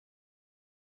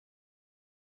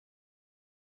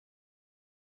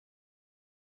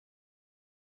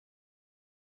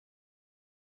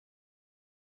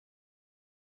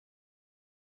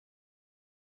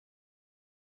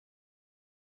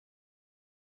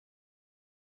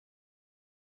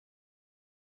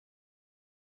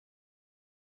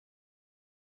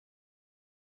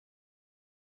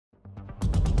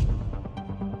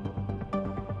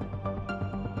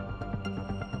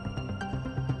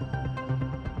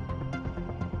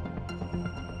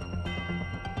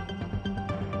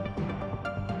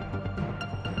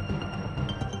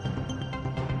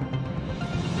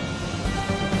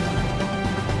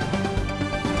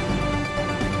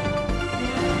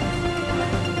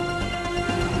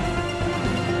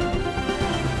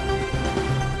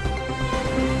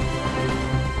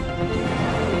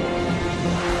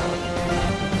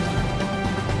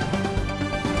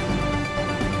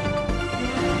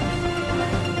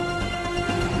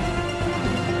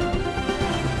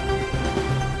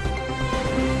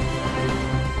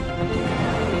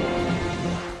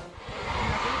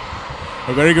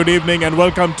A very good evening and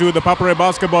welcome to the ThePapare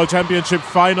Basketball Championship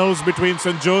Finals between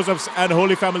St. Joseph's and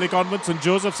Holy Family Convent. St.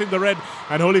 Joseph's in the red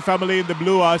and Holy Family in the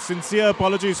blue. Our sincere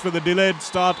apologies for the delayed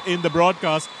start in the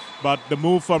broadcast, but the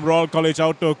move from Royal College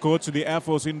outdoor courts to the Air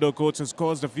Force indoor courts has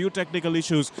caused a few technical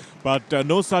issues, but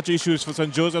no such issues for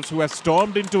St. Joseph's, who has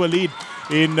stormed into a lead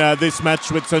in this match,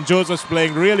 with St. Joseph's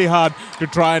playing really hard to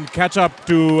try and catch up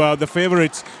to the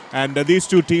favourites. And these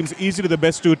two teams, easily the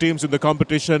best two teams in the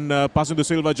competition. Pasindu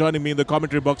Silva joining me in the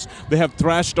commentary box. They have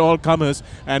thrashed all comers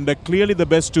and clearly the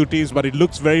best two teams, but it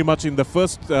looks very much in the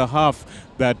first half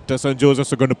that St.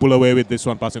 Joseph's are going to pull away with this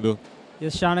one, Pasindu.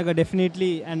 Yes, Shanaga,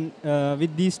 definitely. And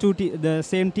with these two, the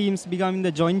same teams becoming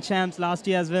the joint champs last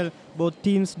year as well, both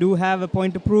teams do have a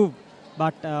point to prove.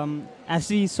 But as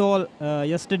we saw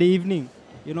yesterday evening,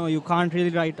 you can't really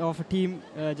write off a team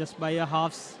just by a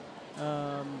half's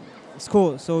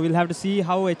score. So we'll have to see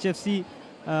how HFC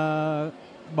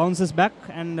bounces back,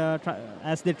 and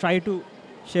as they try to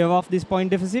shave off this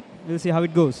point deficit, we'll see how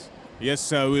it goes.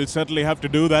 Yes, we'll certainly have to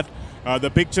do that. The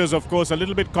pictures, of course, a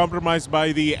little bit compromised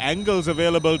by the angles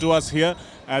available to us here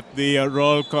at the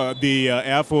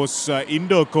Air Force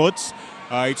indoor courts.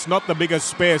 It's not the biggest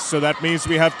space, so that means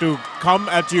we have to come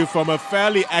at you from a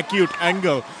fairly acute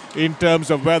angle in terms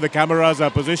of where the cameras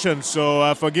are positioned.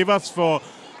 So forgive us for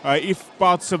if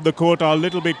parts of the court are a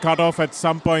little bit cut off at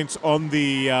some points on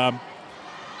the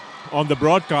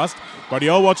broadcast. But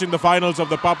you're watching the finals of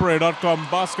the ThePapare.com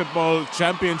Basketball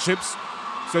Championships.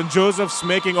 St. Joseph's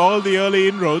making all the early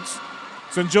inroads.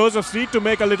 St. Joseph's need to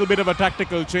make a little bit of a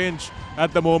tactical change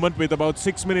at the moment, with about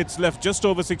 6 minutes left, just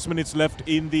over 6 minutes left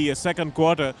in the second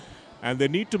quarter. And they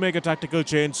need to make a tactical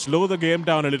change, slow the game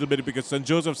down a little bit, because St.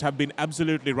 Joseph's have been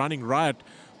absolutely running riot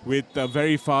with a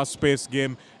very fast-paced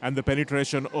game and the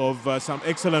penetration of some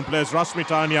excellent players, Rashmi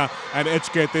Tanya and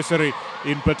HK Tisari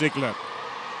in particular.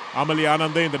 Amali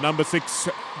Anande in the number 6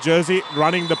 jersey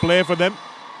running the play for them.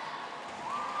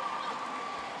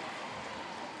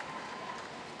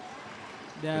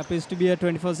 There appears to be a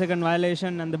 24-second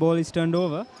violation and the ball is turned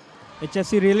over.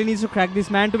 HFC really needs to crack this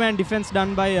man-to-man defense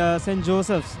done by St.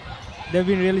 Joseph's. They've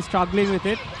been really struggling with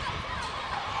it.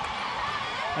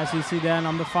 As you see there,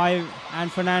 number 5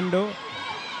 and Fernando.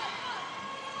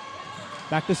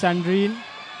 Back to Sandrine.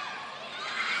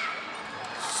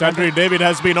 Sandrine David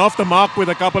has been off the mark with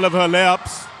a couple of her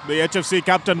layups. The HFC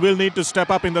captain will need to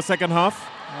step up in the second half.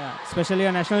 Yeah, especially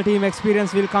a national team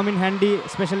experience will come in handy,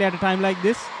 especially at a time like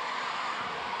this.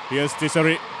 Here's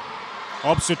Tisari.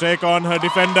 Opts to take on her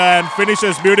defender and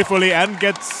finishes beautifully, and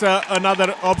gets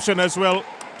another option as well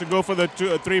to go for the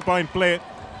three-point play.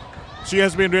 She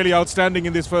has been really outstanding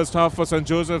in this first half for St.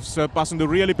 Joseph's. Pasindu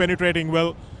really penetrating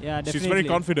well. Yeah, definitely. She's very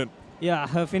confident. Yeah,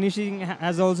 her finishing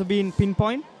has also been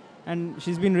pinpoint, and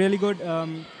she's been really good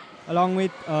along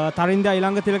with Tarinda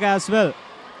Ilangatilaka as well.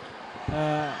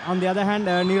 On the other hand,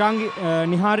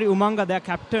 Nihari Umanga, their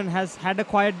captain, has had a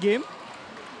quiet game,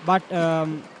 but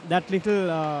that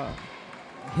little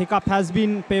hiccup has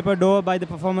been papered over by the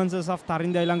performances of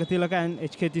Tarinda Ilangatilaka and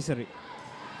HK Tisari.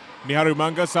 Nihari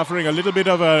Umanga suffering a little bit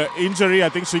of an injury. I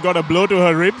think she got a blow to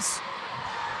her ribs.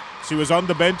 She was on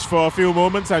the bench for a few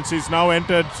moments and she's now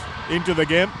entered into the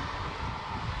game.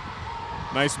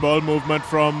 Nice ball movement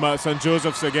from St.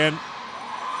 Joseph's again.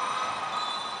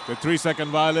 The 3-second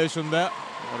violation there,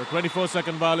 or a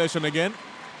 24-second violation again.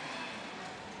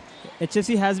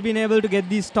 HFC has been able to get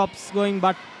these stops going,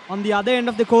 but on the other end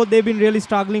of the court, they've been really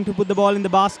struggling to put the ball in the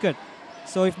basket.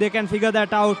 So if they can figure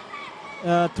that out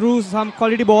through some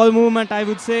quality ball movement, I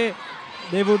would say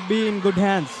they would be in good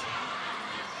hands.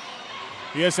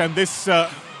 Yes, and this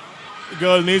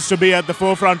girl needs to be at the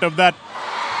forefront of that.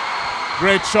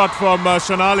 Great shot from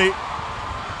Shonali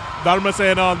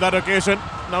Dharmasena on that occasion.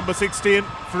 Number 16,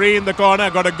 free in the corner,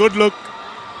 got a good look.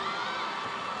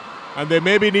 And they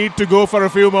maybe need to go for a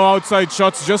few more outside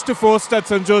shots just to force that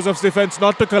St. Joseph's defense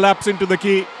not to collapse into the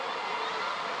key.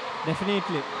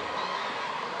 Definitely.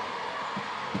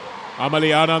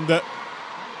 Amali Anand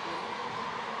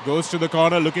goes to the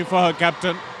corner looking for her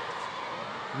captain.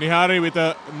 Nihari with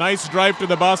a nice drive to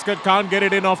the basket, can't get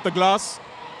it in off the glass.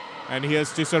 And here's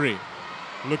Tisari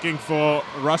looking for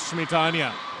Rashmi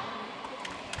Tanya.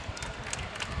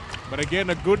 But again,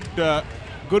 a good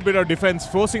bit of defense,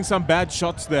 forcing some bad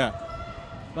shots there.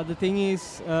 But the thing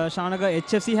is, Shanaga,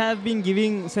 HFC have been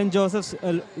giving St. Joseph's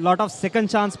a lot of second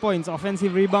chance points,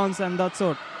 offensive rebounds and that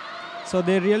sort. So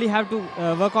they really have to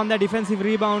work on their defensive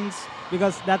rebounds,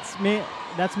 because that's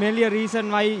mainly a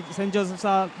reason why St. Joseph's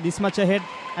are this much ahead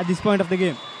at this point of the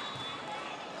game.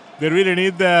 They really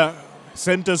need their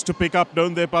centers to pick up,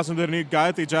 don't they? They need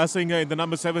Gayatri Jasinga in the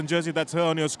number 7 jersey. That's her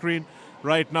on your screen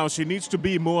right now. She needs to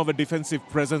be more of a defensive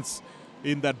presence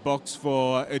in that box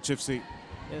for HFC.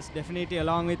 Yes, definitely.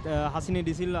 Along with Hasini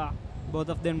De Silva, both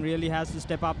of them really has to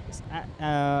step up,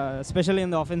 especially in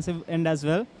the offensive end as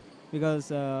well, because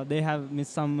they have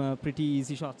missed some pretty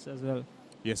easy shots as well.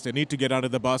 Yes, they need to get out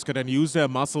of the basket and use their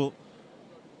muscle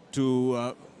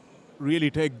to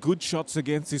really take good shots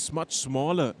against this much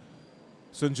smaller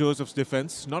St. Joseph's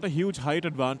defense. Not a huge height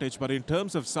advantage, but in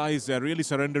terms of size, they're really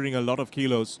surrendering a lot of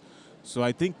kilos. So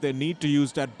I think they need to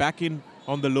use that back in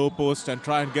on the low post and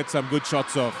try and get some good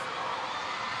shots off.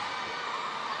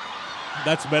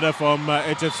 That's better from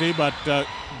HFC, but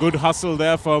good hustle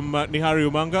there from Nihari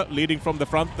Umanga, leading from the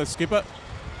front, the skipper.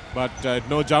 But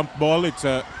no jump ball, it's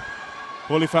a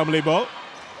Holy Family ball.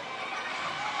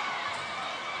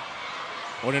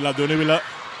 Onila Dunivila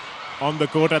on the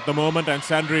court at the moment, and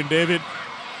Sandrine David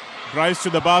drives to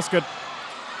the basket.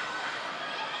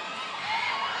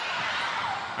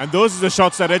 And those are the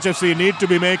shots that HFC need to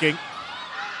be making.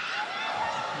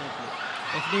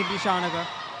 Definitely, Shanaka.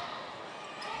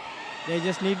 They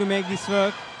just need to make this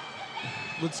work.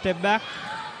 Good step back.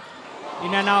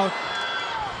 In and out.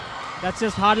 That's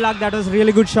just hard luck. That was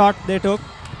really good shot they took.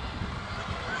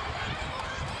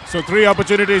 So 3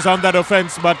 opportunities on that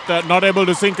offense, but not able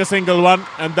to sink a single one.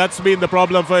 And that's been the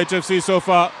problem for HFC so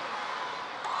far.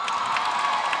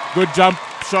 Good jump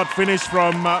shot finish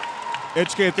from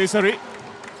HK Thisari.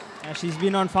 She's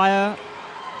been on fire.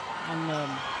 And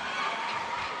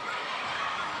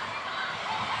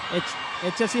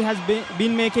HFC has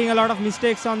been making a lot of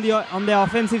mistakes on the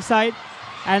offensive side,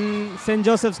 and St.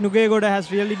 Joseph's Nugegoda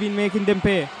has really been making them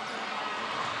pay.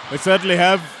 They certainly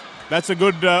have. That's a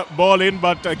good ball in,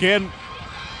 but again,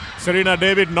 Serena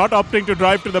David not opting to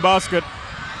drive to the basket.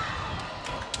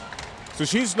 So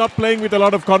she's not playing with a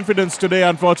lot of confidence today,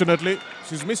 unfortunately.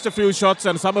 She's missed a few shots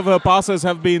and some of her passes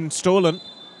have been stolen.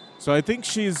 So I think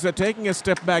she's taking a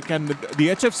step back, and the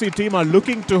HFC team are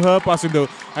looking to her, Pasindo.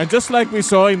 And just like we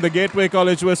saw in the Gateway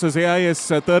College versus AIS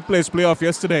third place playoff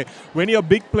yesterday, when your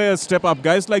big players step up,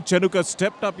 guys like Chenuka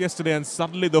stepped up yesterday and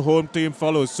suddenly the home team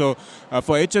follows. So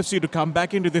for HFC to come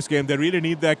back into this game, they really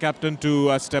need their captain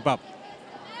to step up.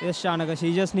 Yes, Shanaka,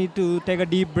 she just needs to take a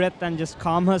deep breath and just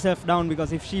calm herself down,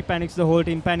 because if she panics, the whole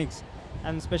team panics.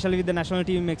 And especially with the national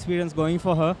team experience going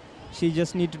for her, she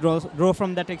just needs to draw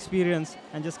from that experience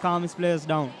and just calm his players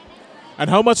down. And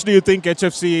how much do you think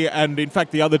HFC and in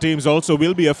fact the other teams also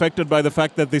will be affected by the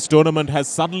fact that this tournament has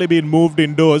suddenly been moved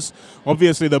indoors?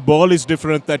 Obviously the ball is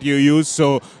different that you use,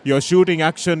 so your shooting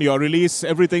action, your release,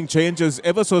 everything changes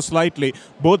ever so slightly.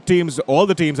 Both teams, all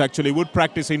the teams actually, would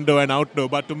practice indoor and outdoor,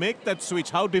 but to make that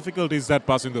switch, how difficult is that,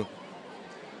 Pasindu?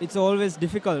 It's always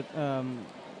difficult.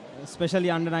 Especially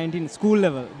under 19 school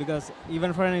level, because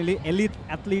even for an elite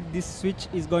athlete, this switch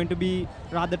is going to be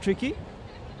rather tricky.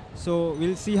 So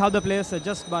we'll see how the players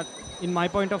adjust, but in my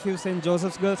point of view, St.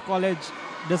 Joseph's Girls College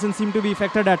doesn't seem to be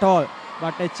affected at all,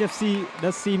 but HFC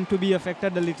does seem to be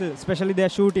affected a little, especially their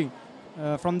shooting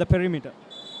from the perimeter.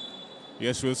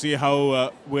 Yes, we'll see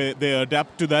how they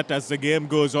adapt to that as the game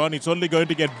goes on. It's only going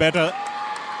to get better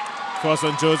for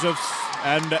St. Joseph's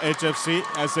and HFC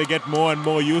as they get more and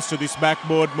more used to this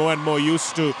backboard, more and more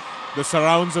used to the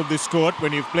surrounds of this court.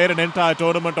 When you've played an entire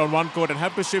tournament on one court and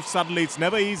have to shift suddenly, it's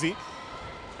never easy.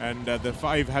 And the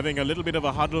 5 having a little bit of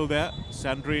a huddle there.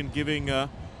 Sandrine giving her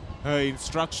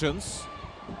instructions.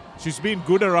 She's been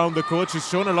good around the court. She's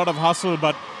shown a lot of hustle,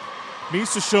 but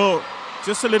needs to show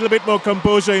just a little bit more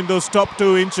composure in those top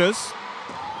 2 inches.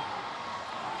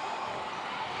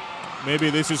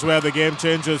 Maybe this is where the game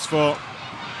changes for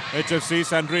HFC.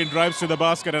 Sandrine drives to the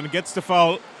basket and gets the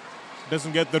foul.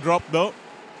 Doesn't get the drop though.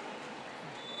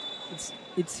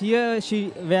 It's here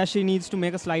where she needs to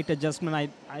make a slight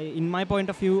adjustment. In my point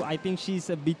of view, I think she's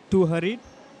a bit too hurried.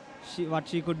 What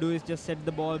she could do is just set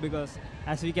the ball, because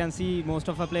as we can see, most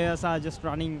of her players are just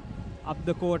running up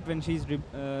the court when she's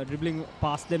dribbling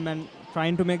past them and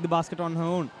trying to make the basket on her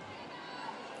own.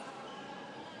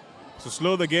 So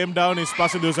slow the game down is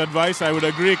Pasindu's advice. I would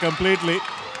agree completely,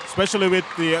 especially with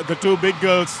the 2 big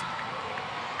girls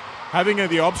having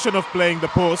the option of playing the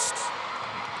post.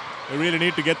 They really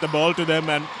need to get the ball to them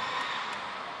and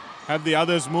have the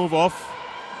others move off.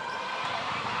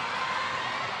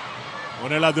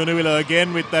 Onela Dunivila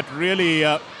again with that really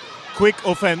quick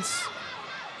offense.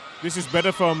 This is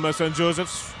better from St.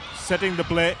 Joseph's, setting the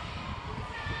play.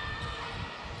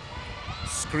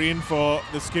 Screen for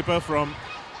the skipper from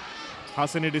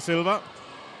Hasini De Silva.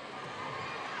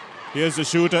 Here's the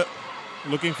shooter,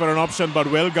 looking for an option, but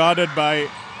well guarded by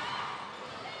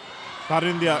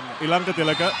Karindya Ilanka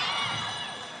Tilaka.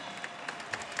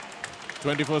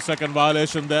 24-second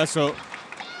violation there, so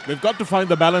they've got to find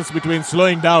the balance between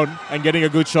slowing down and getting a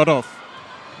good shot off.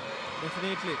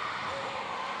 Definitely.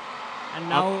 And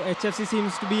now HFC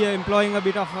seems to be employing a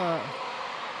bit of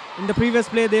in the previous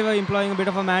play they were employing a bit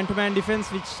of a man-to-man defense,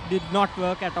 which did not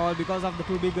work at all because of the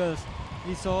two big girls.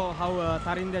 We saw how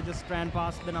Tharindya just ran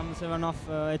past the number 7 of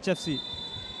HFC.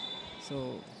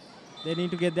 So they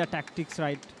need to get their tactics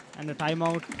right, and a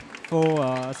timeout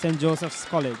for St. Joseph's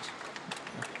College.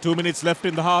 2 minutes left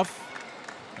in the half,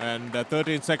 and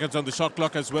 13 seconds on the shot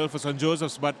clock as well for St.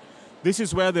 Joseph's. But this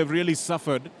is where they've really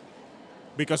suffered,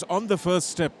 because on the first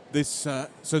step, this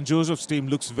St. Joseph's team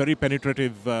looks very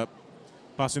penetrative,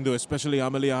 passing through, especially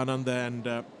Amalia Ananda and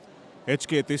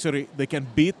HK Tisari. They can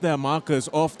beat their markers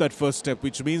off that first step,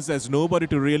 which means there's nobody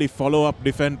to really follow up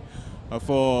defend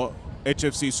for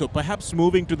HFC. So perhaps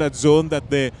moving to that zone that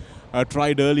they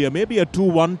tried earlier, maybe a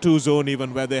 2-1-2 zone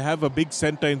even, where they have a big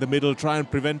center in the middle, try and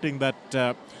preventing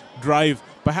that drive.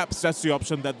 Perhaps that's the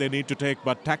option that they need to take.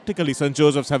 But tactically, St.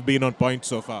 Joseph's have been on point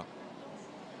so far.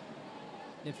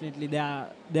 Definitely,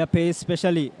 their pace,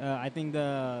 especially. I think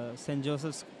the St.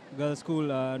 Joseph's Girls' School,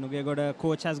 Nugegoda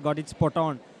coach has got it spot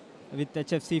on with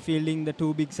HFC fielding the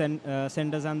two big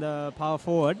centers and the power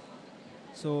forward.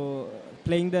 So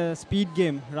playing the speed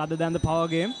game rather than the power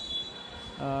game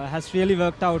has really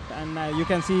worked out. And you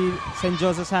can see St.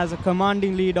 Joseph's has a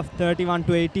commanding lead of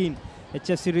 31-18.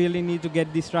 HFC really need to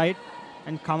get this right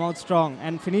and come out strong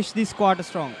and finish this quarter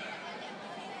strong.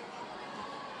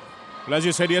 Well, as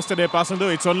you said yesterday,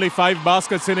 Pasandu, it's only 5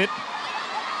 baskets in it.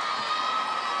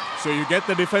 So you get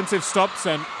the defensive stops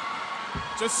and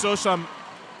just show some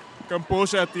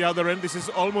composure at the other end. This is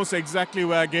almost exactly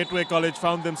where Gateway College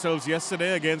found themselves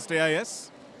yesterday against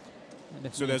AIS.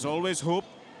 So there's always hope.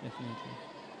 Definitely.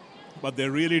 But they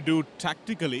really do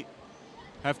tactically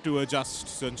have to adjust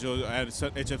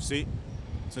HFC.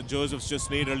 St. Joseph's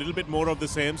just need a little bit more of the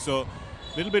same. So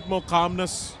a little bit more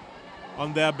calmness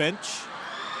on their bench.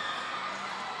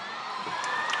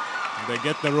 They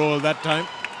get the roll that time.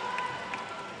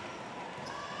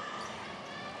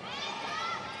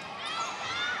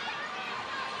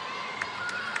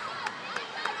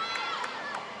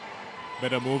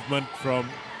 Better movement from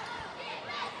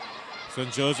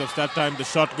St. Joseph's. That time the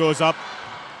shot goes up.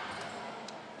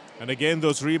 And again,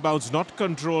 those rebounds not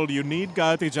controlled. You need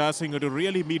Gayatri Jayasinghe to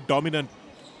really be dominant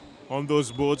on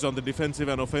those boards on the defensive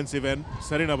and offensive end.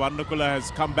 Serena Varnakula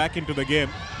has come back into the game.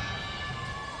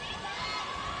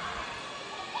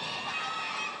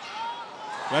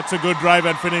 That's a good drive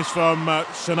and finish from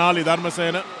Shonali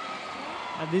Dharmasena.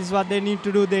 This is what they need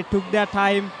to do. They took their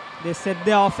time, they set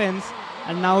their offense,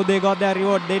 and now they got their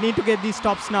reward. They need to get these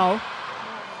stops now.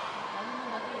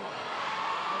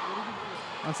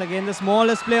 Once again, the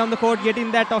smallest player on the court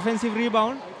getting that offensive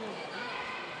rebound.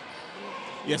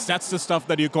 Yes, that's the stuff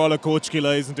that you call a coach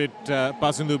killer, isn't it,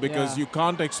 Pasandu? Because you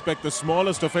can't expect the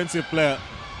smallest offensive player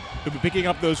to be picking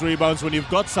up those rebounds when you've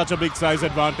got such a big size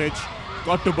advantage.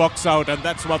 Got to box out, and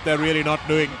that's what they're really not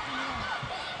doing.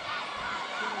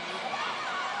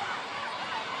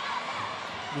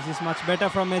 This is much better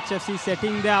from HFC,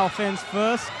 setting their offense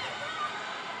first.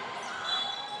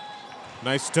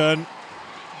 Nice turn.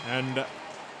 And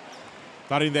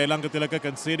Tharindya Ilangatilaka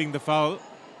conceding the foul.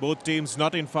 Both teams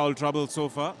not in foul trouble so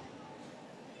far.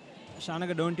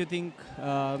 Shanaka, don't you think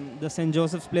the St.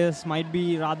 Joseph's players might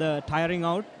be rather tiring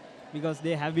out because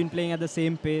they have been playing at the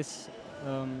same pace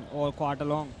all quarter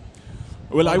long?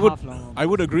 Well, I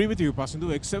would agree with you,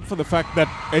 Pasandu, except for the fact that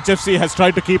HFC has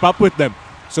tried to keep up with them.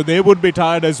 So they would be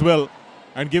tired as well.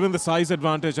 And given the size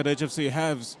advantage that HFC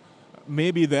has,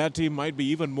 maybe their team might be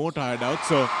even more tired out.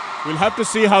 So we'll have to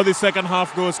see how the second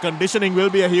half goes. Conditioning will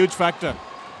be a huge factor.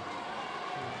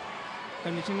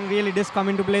 Conditioning really does come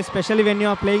into play, especially when you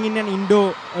are playing in an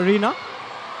indoor arena.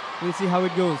 We'll see how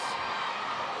it goes.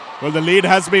 Well, the lead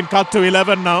has been cut to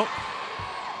 11 now.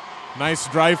 Nice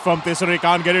drive from Tisari,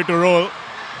 can't get it to roll.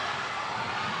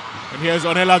 And here's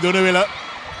Onela Dunuvila.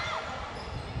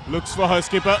 Looks for her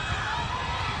skipper.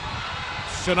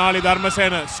 Shonali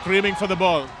Dharmasena screaming for the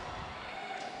ball.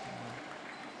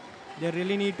 They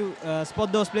really need to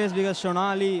spot those players because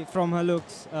Shonali, from her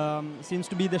looks, seems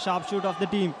to be the sharpshooter of the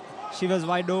team. She was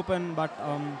wide open, but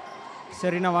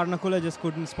Serena Varnakula just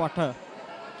couldn't spot her.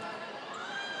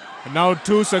 And now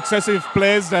 2 successive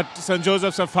plays that St.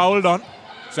 Joseph's have fouled on.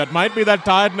 So that might be that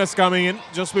tiredness coming in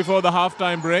just before the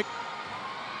half-time break.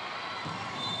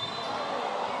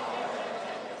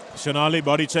 Shonali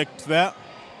body checked there.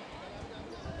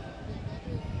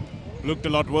 Looked a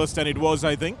lot worse than it was,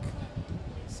 I think.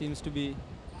 Seems to be.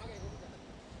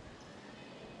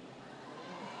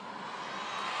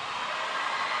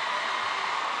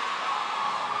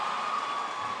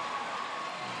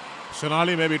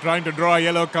 Shonali may be trying to draw a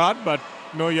yellow card, but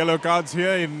no yellow cards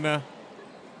here in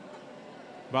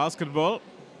basketball.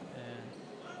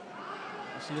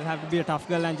 She'll have to be a tough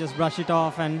girl and just brush it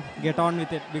off and get on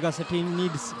with it because the team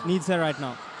needs her right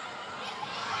now.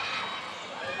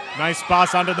 Nice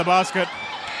pass under the basket.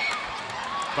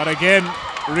 But again,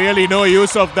 really no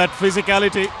use of that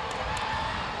physicality.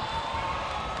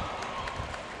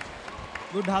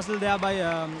 Good hustle there by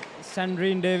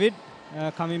Sandrine David,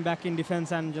 coming back in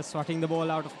defense and just swatting the ball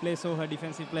out of play so her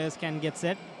defensive players can get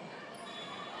set.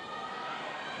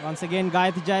 Once again,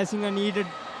 Gayatri Jayasinghe needed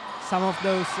some of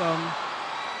those.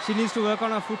 She needs to work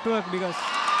on her footwork because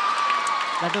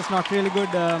that was not really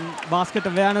good basket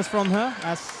awareness from her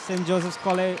as St. Joseph's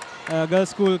College Girls'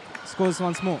 School scores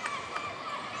once more.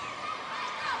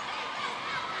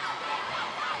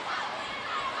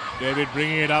 David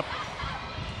bringing it up.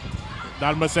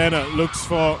 Dharmasena looks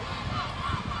for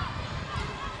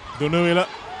Dunuvila.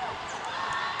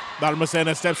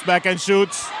 Dharmasena steps back and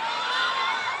shoots.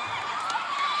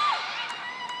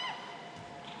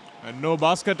 And no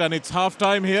basket, and it's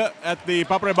half-time here at the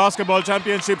ThePapare Basketball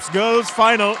Championships Girls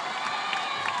Final.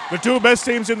 The two best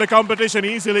teams in the competition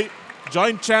easily.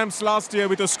 Joint champs last year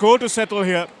with a score to settle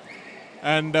here.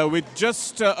 And with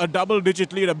just a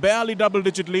double-digit lead, a barely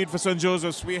double-digit lead for St.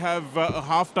 Joseph's, we have a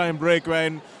half-time break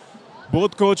when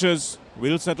both coaches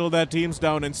will settle their teams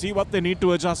down and see what they need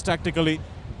to adjust tactically,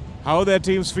 how their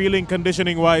team's feeling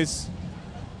conditioning-wise,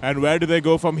 and where do they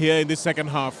go from here in this second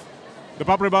half. The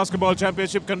ThePapare Basketball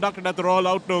Championship conducted at the Royal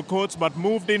Outdoor Courts but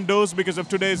moved indoors because of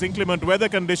today's inclement weather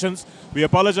conditions. We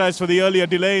apologize for the earlier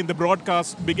delay in the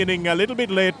broadcast, beginning a little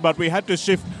bit late, but we had to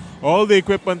shift all the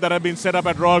equipment that have been set up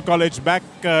at Royal College back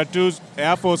to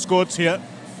Air Force Courts here.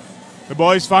 The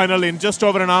boys' final in just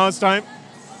over an hour's time.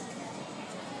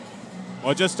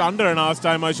 Or just under an hour's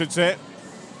time, I should say.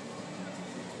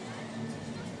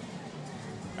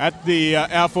 At the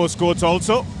Air Force Courts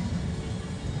also.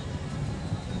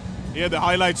 Here the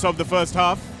highlights of the first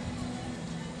half.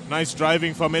 Nice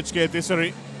driving from HK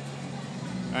Thisari.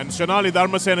 And Shonali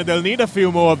Dharmasena, they'll need a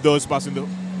few more of those, Pasindu.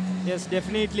 Yes,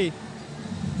 definitely.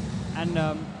 And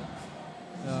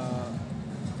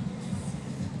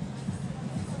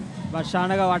but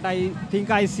Shanaga, what I think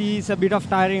I see is a bit of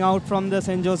tiring out from the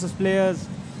St. Joseph's players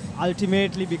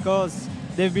ultimately because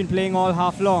they've been playing all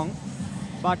half long.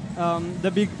 But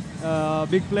the big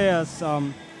players,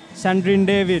 Sandrine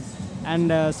David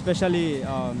and especially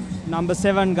number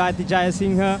 7, Gayatri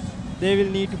Jayasinghe, they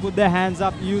will need to put their hands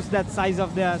up, use that size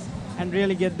of theirs and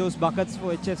really get those buckets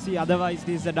for HFC. Otherwise,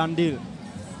 this is a done deal.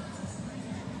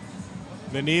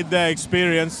 They need their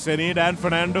experience. They need Anne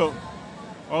Fernando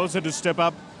also to step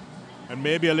up and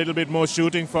maybe a little bit more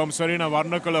shooting from Serena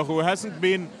Varnakula, who hasn't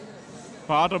been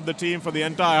part of the team for the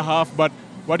entire half. But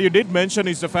what you did mention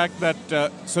is the fact that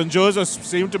St. Joseph's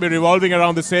seem to be revolving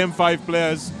around the same 5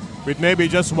 players with maybe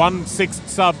just 1/6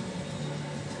 sub.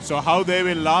 So how they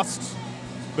will last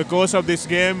the course of this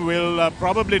game will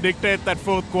probably dictate that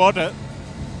fourth quarter.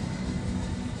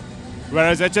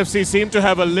 Whereas HFC seem to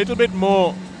have a little bit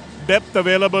more depth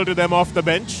available to them off the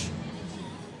bench.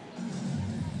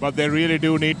 But they really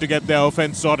do need to get their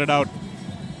offense sorted out.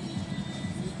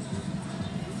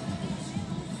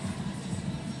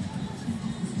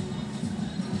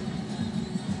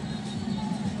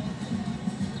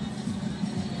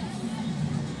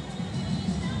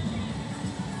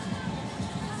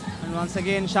 And once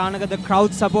again, Shanaga, the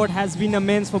crowd support has been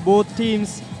immense for both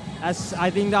teams. As I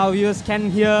think our viewers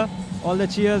can hear all the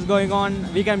cheers going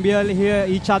on. We can barely hear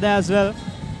each other as well.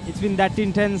 It's been that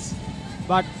intense.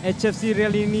 But HFC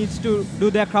really needs to do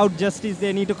their crowd justice.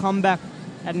 They need to come back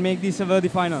and make this a worthy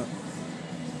final.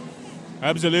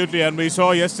 Absolutely, and we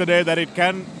saw yesterday that it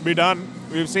can be done.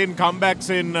 We've seen comebacks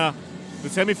in the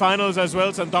semi-finals as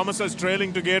well. St. Thomas's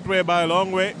trailing to Gateway by a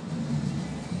long way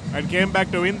and came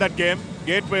back to win that game.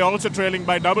 Gateway also trailing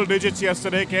by double digits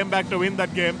yesterday, came back to win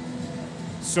that game.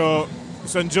 So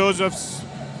St. Joseph's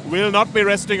will not be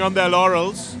resting on their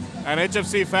laurels. And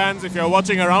HFC fans, if you're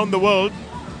watching around the world,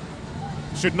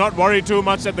 should not worry too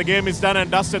much that the game is done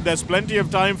and dusted. There's plenty of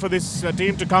time for this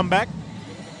team to come back.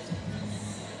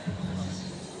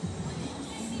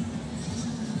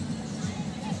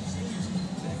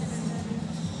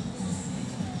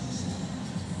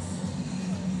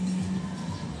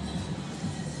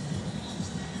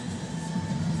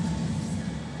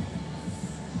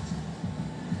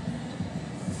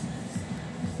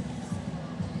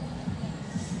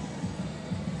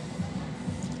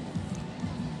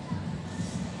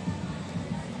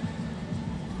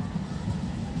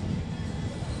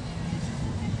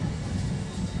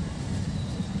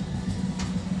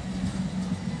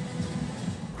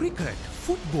 Cricket,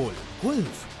 football,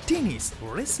 golf, tennis,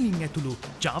 wrestling ඇතුළු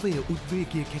ජවය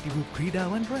උද්වේගය කැටි වූ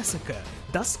ක්‍රීඩාවන් රැසක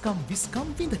දස්කම් විස්කම්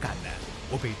විඳගන්න.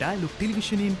 ඔබේ dialogue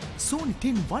ටෙලිවිෂනයෙන් Sony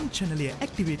 10 චැනලය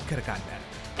activate කරගන්න.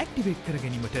 Activate කර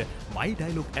ගැනීමට My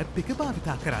Dialog app එක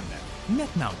භාවිතා කරන්න.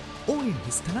 නැත්නම් ON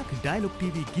හිස්තනක් ඩයලොග්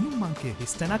TV ගිණුම් අංකය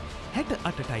හිස්තනක්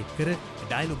 68 ටයිප් කර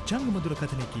ඩයලොග් ජංගම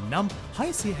දුරකථනයකින් නම්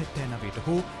 679ට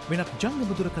හෝ වෙනත් ජංගම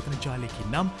දුරකථන ජාලයකින්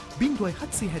නම්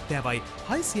 0770යි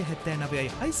 679යි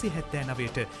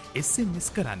 679ට SMS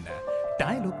කරන්න.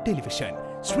 ඩයලොග් ටෙලිවිෂන්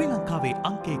ශ්‍රී ලංකාවේ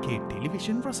අංක 1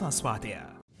 ටෙලිවිෂන් රසාස්වාදය.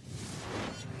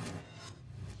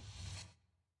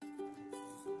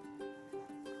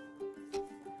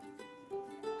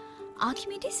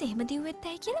 ආකිමිඩිස් එහෙම දිව්වෙත්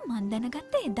ඇයි කියලා මන්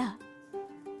දැනගත්ත එදා.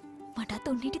 මටත්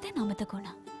උන්හිටි දැන් අමතක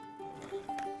වුණා.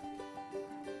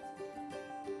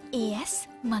 AS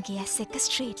මගේ ඇස් එක්ක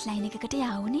ස්ට්‍රේට් ලයින් එකකට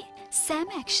යාවුනේ සෑම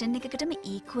ඇක්ෂන් එකකටම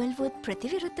ඊක්වල් වුත්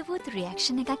ප්‍රතිවිරුද්ධ වුත්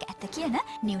රියැක්ෂන් එකක් ඇත කියන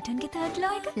නිව්ටන්ගේ තර්ඩ්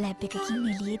ලෝ එක ලැබ් එකකින්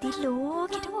එළියේදී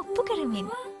ලෝකෙටම ඔප්පු කරමින්.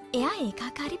 එයා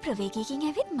ඒකාකාරී ප්‍රවේගයකින්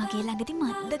ඇවිත් මගේ ළඟදී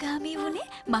මන්දගාමී වුණේ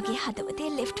මගේ හදවතේ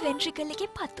ලෙෆ්ට් වෙන්ට්‍රිකල් එකේ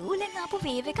පතුලෙන් ආපු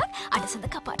වේව් එකක් අඩසඳ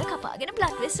කපාට කපාගෙන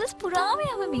බ්ලඩ් වෙසල්ස් පුරාම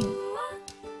යවමින්.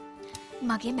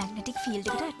 මගේ මැග්නටික් ෆීල්ඩ්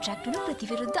එකට ඇට්‍රැක්ට් වුණු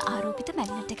ප්‍රතිවිරුද්ධ ආරෝපිත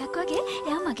මැග්නට් එකක් වගේ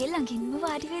එයා මගේ ළඟින්ම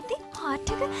වාඩි වෙද්දී හાર્ට්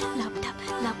එක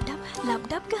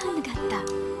ලබ්ඩබ් ගහන්න ගත්තා.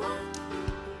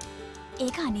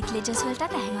 ඒක අනිත් ලෙජර්ස්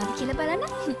වලටත් ඇහෙනවද කියලා බලන්න.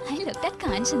 I looked at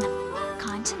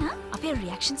කාංචනා අපේ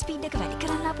රියැක්ෂන් ස්පීඩ් එක වැඩි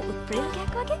කරන්න ආපු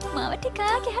උත්ප්‍රේරකයක් වගේ මාව ටිකක්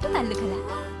එහාට තල්ලු කළා.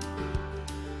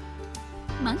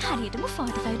 මං හරියටම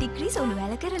 45 degrees ඔලුව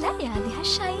ඇල කරලා එයා දිහා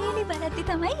ශෛලී බලද්දි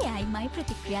තමයි එයායි මයි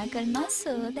ප්‍රතික්‍රියා කරනවා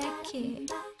සර් දැක්කේ.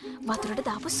 වතුරට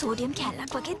දාපු සෝඩියම්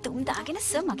කැල්ලක් වගේ දුම් දාගෙන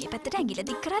සර් මගේ පැත්තට ඇඟිල්ල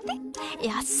දික් කරද්දි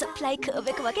එයා සප්ලයි කර්ව්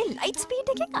එක වගේ ලයිට් ස්පීඩ්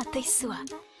එකෙන් අත ඉස්සුවා.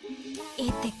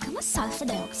 ඒත් එක්කම sulphur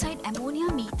dioxide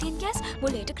ammonia methane gas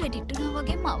මොලේට credit වුණා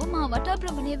වගේ මව වටා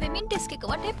භ්‍රමණය වෙමින් ඩෙස්ක් එක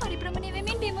වටේ පරිභ්‍රමණය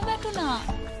වෙමින් බිම වැටුණා.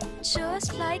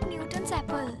 just like Newton's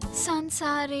apple.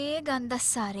 සංසාරේ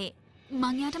ගන්ධස්සාරේ.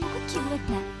 මං යාට මොකද කිව්වෙත්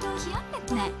නෑ. කියන්නෙත්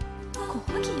නෑ.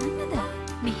 කොහොම කියන්නද?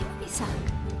 මෙහෙම මිසක්.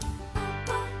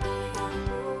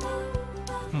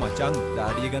 මචං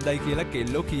දාඩිය ගඳයි කියලා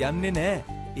කෙල්ලෝ කියන්නේ නෑ.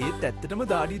 ඒත් ඇත්තටම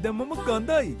දාඩිය දැම්මම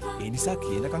ගඳයි. ඒ නිසා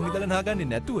කියනකන් ඉඳලා නාගන්නේ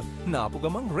නැතුව නාපු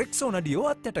ගමන් රෙක්සෝන ඩියෝ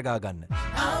අත්තට ගා ගන්න.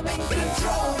 I'm in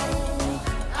control.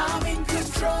 I'm in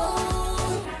control.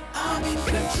 I'm in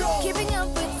control. Keeping up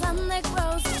with fun like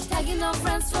Rose, tagging our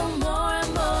friends for more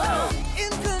and more.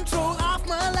 In control of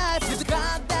my life, with the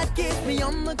God that keeps me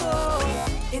on the go.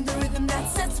 In the rhythm that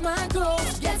sets my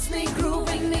goals, gets me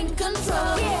grooving in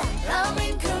control. Yeah, I'm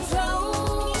in control.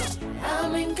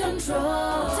 I'm in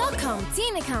control. .com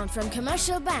teen account from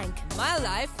Commercial Bank. My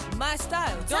life, my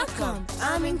style. .com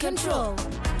I'm in control.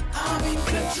 I'm in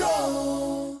control.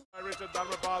 Richard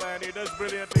ThePapare, and he does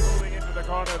brilliantly moving into the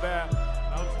corner there.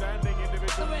 Outstanding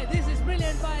individual. This is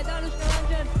brilliant by Danushka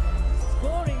Ranjan.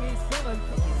 Scoring is 7th.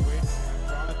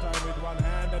 Trying time with one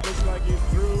hand. It looks like he's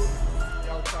through. The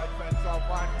outside fence off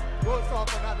one. Goes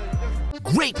off another.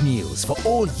 Great news for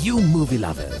all you movie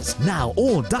lovers. Now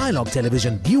all Dialog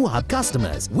Television View Hub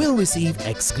customers will receive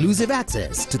exclusive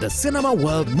access to the Cinema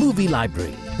World Movie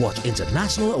Library. Watch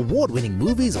international award-winning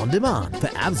movies on demand for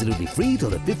absolutely free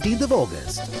till the 15th of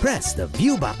August. Press the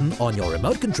View button on your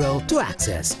remote control to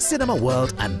access Cinema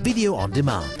World and video on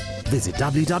demand. Visit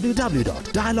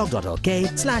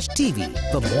www.dialog.lk/TV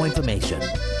for more information.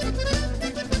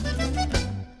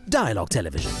 Dialog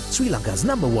Television, Sri Lanka's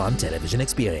 #1 television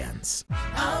experience.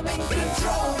 I'm in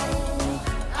control.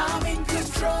 I'm in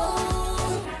control.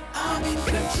 I'm in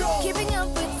control. Keeping up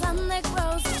with fun like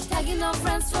Rose, tagging our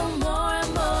friends for more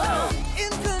and more.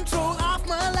 In control of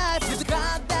my life, with the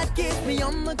God that keeps me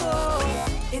on the go.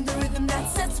 In the rhythm that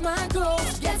sets my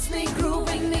goals, gets me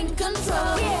grooving in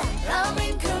control. Yeah, I'm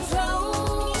in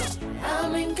control.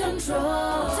 I'm in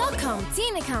control. .com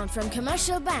teen account from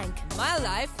Commercial Bank. My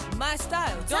life, my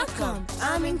style. .com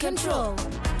I'm in control.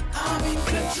 I'm in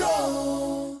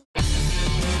control.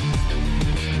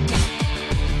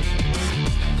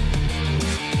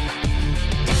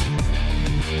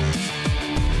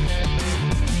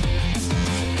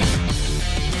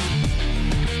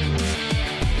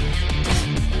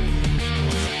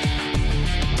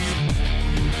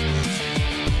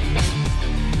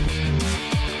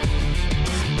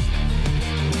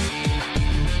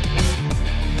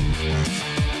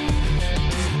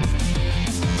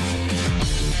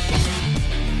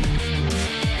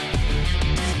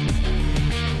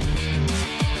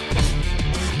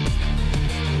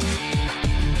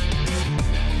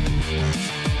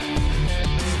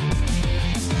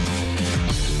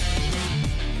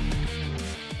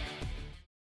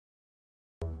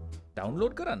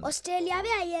 Download කරන්න.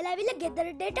 ඔස්ට්‍රේලියාවේ අයියලා ඇවිල්ලා ගෙදර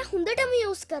data හොඳටම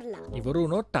use කරලා. ඉවර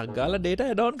වුණොත් ටක් ගාලා data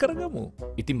add on කරගමු.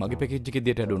 ඉතින් මගේ package එකේ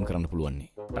data add on කරන්න පුළුවන් නේ.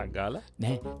 ටක් ගාලා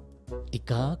නෑ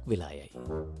ටිකක් වෙලා යයි.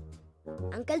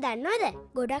 අංකල් දන්නවද?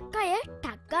 ගොඩක් අය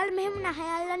ටක් ගාලා මෙහෙම නහය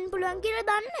අල්ලන්න පුළුවන් කියලා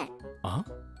දන්නේ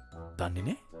දන්නේ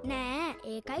නෑ. නෑ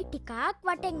ඒකයි ටිකක්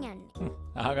වටෙන් යන්නේ.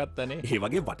 ආගත්තනේ. ඒ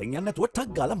වගේ වටෙන් යන්නේ නැතුව ටක්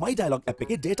ගාලා My Dialog app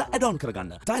එකේ data add on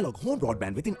කරගන්න. Dialog home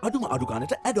broadband within අඩුම අඩු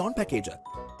ගානට add on package.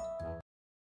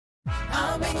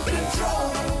 I'm in control.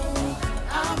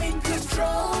 I'm in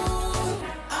control.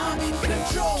 I'm in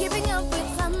control. Keeping up with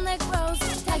fun that grows.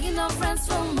 Tagging our friends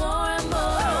for more and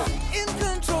more. In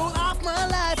control of my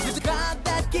life with the God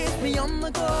that keeps me on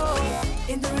the go.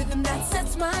 In the rhythm that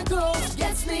sets my goals.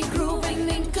 Gets me grooving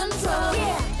in control.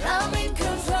 Yeah, I'm in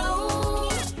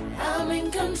control. I'm in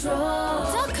control.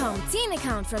 .com teen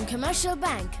account from Commercial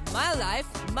Bank. My life,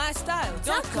 my style.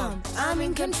 .com I'm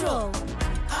in control.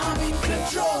 I'm in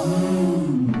control.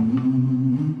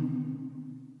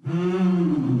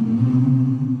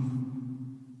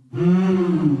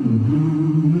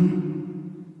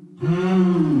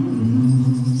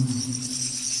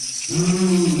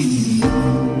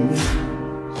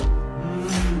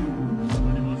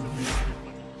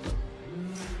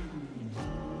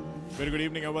 Very good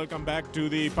evening and welcome back to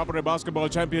the ThePapare Basketball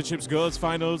Championships Girls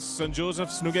Finals. St.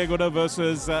 Joseph's Nugegoda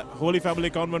versus Holy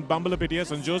Family Convent Bambalapitiya.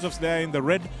 St. Joseph's there in the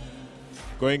red,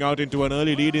 going out into an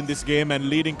early lead in this game and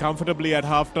leading comfortably at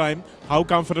halftime. How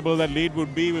comfortable that lead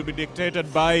would be will be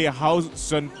dictated by how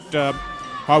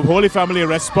Holy Family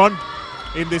respond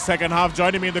in the second half.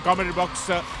 Joining me in the commentary box,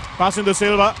 passing to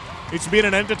Silva. It's been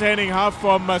an entertaining half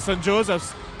from St.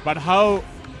 Joseph's, but how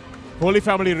Holy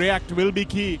Family react will be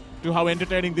key to how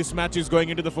entertaining this match is going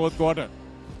into the fourth quarter.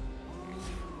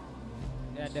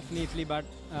 Yeah, definitely, but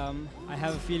I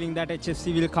have a feeling that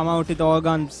HFC will come out with all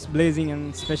guns blazing,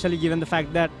 and especially given the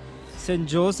fact that St.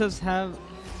 Joseph's have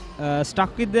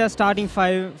stuck with their starting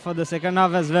five for the second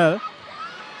half as well.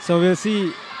 So we'll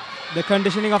see the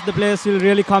conditioning of the players will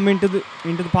really come into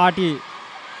the party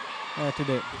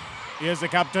today. Here's the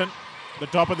captain, the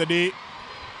top of the D,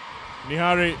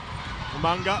 Nihari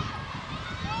Umanga.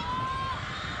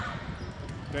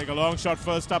 Take a long shot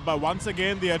first up, but once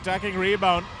again the attacking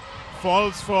rebound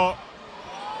falls for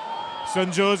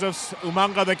St. Joseph's.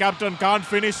 Umanga, the captain, can't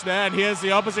finish there, and here's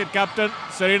the opposite captain,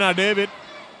 Serena David,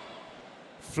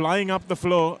 flying up the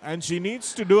floor, and she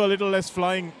needs to do a little less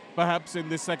flying perhaps in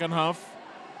this second half.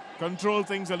 Control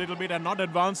things a little bit and not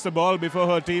advance the ball before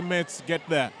her teammates get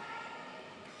there.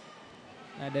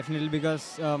 Definitely,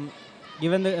 because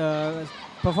given the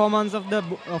performance of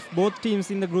both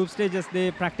teams in the group stages, they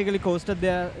practically coasted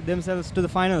themselves to the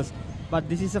finals. But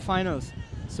this is a finals,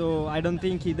 so I don't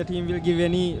think either team will give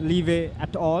any leeway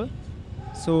at all.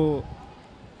 So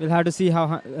we'll have to see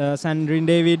how Sandrine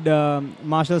David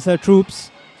marshals her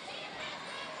troops.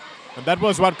 And that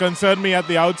was what concerned me at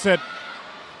the outset,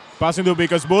 passing through,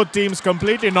 because both teams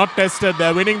completely not tested.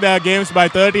 They're winning their games by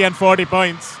 30 and 40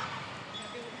 points.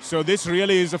 So this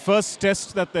really is the first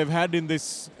test that they've had in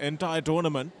this entire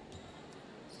tournament.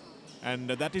 And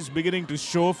that is beginning to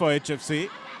show for HFC.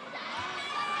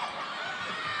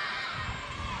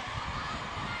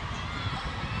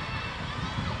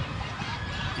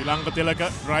 Ilanga Tilaka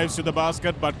drives to the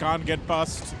basket but can't get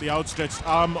past the outstretched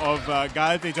arm of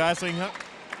Gayatri Jayasinghe.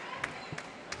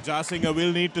 Jayasinghe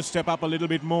will need to step up a little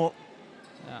bit more.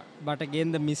 But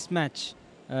again, the mismatch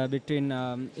between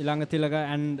Ilanga Tilaka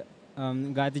and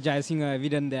Gayatri Jayasinghe are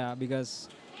evident there, because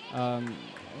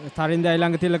Tharinda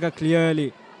Ilanga Tilaka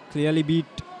clearly beat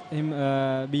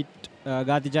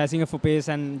Gayatri Jayasinghe for pace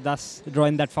and thus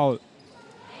drawing that foul.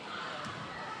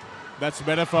 That's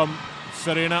better from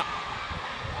Serena,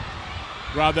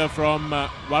 rather from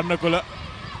Varnakula.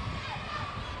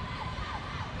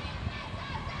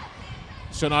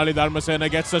 Shonali Dharmasena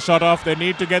gets the shot off. They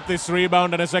need to get this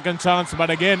rebound and a second chance, but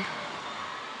again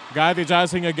Gayatri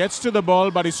Jayasinghe gets to the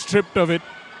ball but is stripped of it.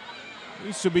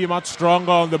 Needs to be much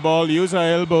stronger on the ball, use her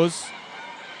elbows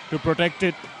to protect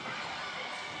it.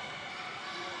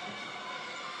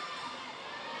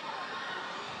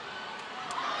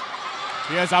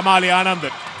 Here's Amali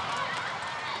Anandan.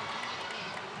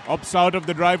 Opts out of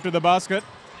the drive to the basket.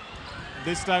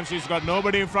 This time she's got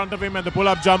nobody in front of him and the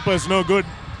pull-up jumper is no good.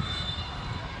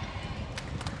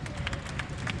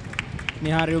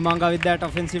 Nihari Umanga with that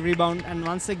offensive rebound, and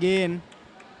once again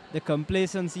the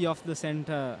complacency of the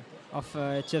center of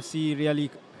HFC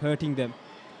really hurting them.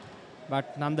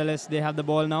 But nonetheless, they have the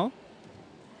ball now.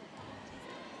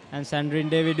 And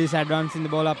Sandrine David is advancing the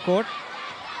ball up court.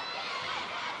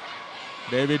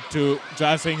 David to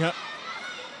Jayasinghe.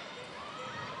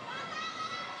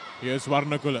 Here's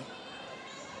Varnakula.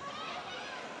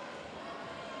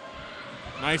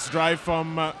 Nice drive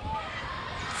from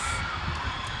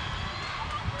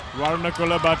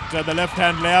Varnakula, but the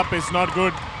left-hand layup is not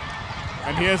good.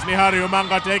 And here's Nihari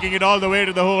Umanga taking it all the way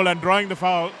to the hole and drawing the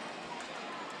foul.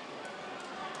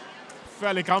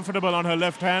 Fairly comfortable on her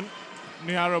left hand.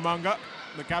 Nihari Umanga,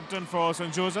 the captain for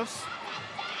St. Joseph's.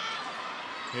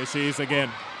 Here she is again.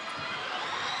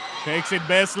 Takes it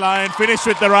baseline, finish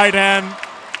with the right hand.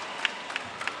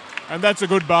 And that's a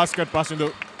good basket,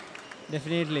 Pasindu.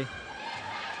 Definitely.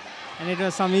 And it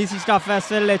was some easy stuff as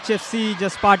well. HFC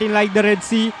just partying like the Red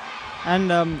Sea.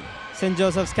 And St.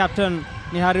 Joseph's captain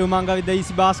Nihari Umanga with the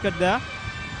easy basket there.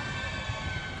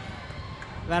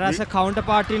 Whereas a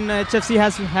counterpart in HFC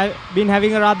has been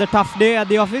having a rather tough day at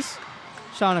the office.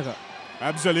 Shanaka.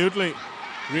 Absolutely.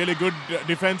 Really good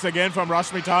defense again from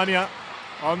Rashmi Tanya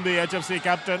on the HFC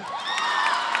captain.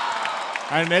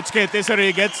 And HK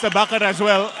Tisari gets the bucket as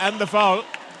well and the foul.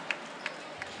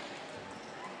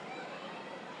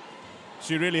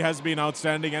 She really has been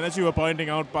outstanding. And as you were pointing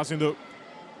out, Pasindu,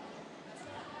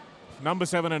 number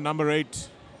 7 and number 8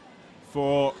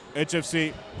 for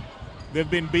HFC. They've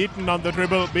been beaten on the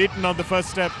dribble, beaten on the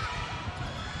first step,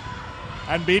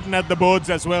 and beaten at the boards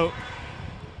as well.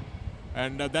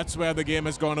 And that's where the game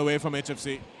has gone away from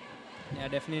HFC. Yeah,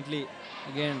 definitely.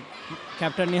 Again,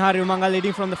 Captain Nihari Umanga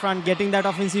leading from the front, getting that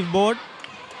offensive board.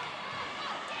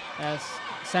 As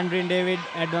Sandrine David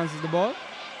advances the ball.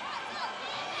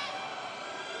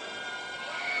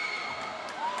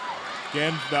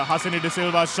 Again, the Hasini De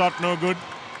Silva shot no good.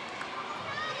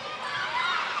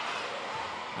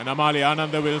 And Amali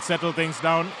Ananda will settle things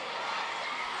down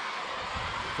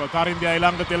for Karindya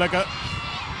Ilanga Tilaka.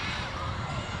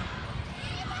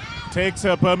 Takes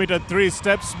her permitted 3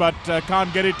 steps but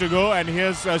can't get it to go. And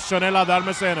here's Shonali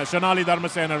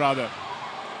Dharmasena rather.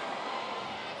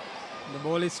 The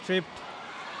ball is stripped.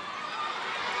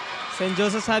 St.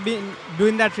 Joseph's have been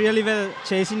doing that really well,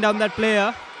 chasing down that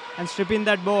player and stripping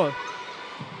that ball.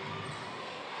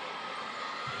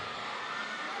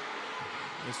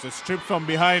 It's a strip from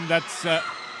behind. That's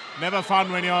never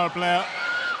fun when you're a player.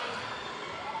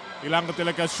 Ilanga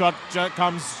Tilaka's shot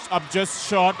comes up just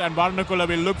short, and Varnakula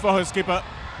will look for her skipper.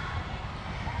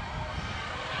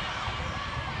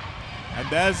 And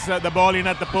there's the ball in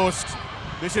at the post.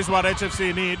 This is what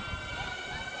HFC need.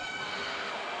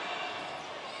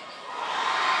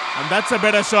 And that's a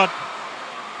better shot.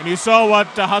 And you saw what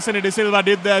Hasini De Silva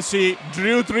did there. She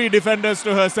drew 3 defenders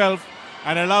to herself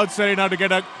and allowed Serena to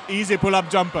get an easy pull-up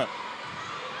jumper.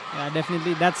 Yeah,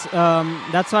 definitely. That's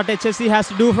what HFC has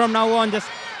to do from now on. Just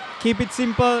keep it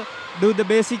simple, do the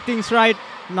basic things right,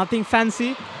 nothing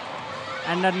fancy.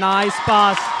 And a nice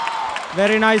pass,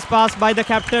 very nice pass by the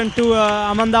captain to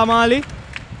Amanda Amali.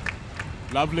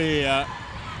 Lovely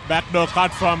backdoor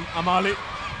cut from Amali.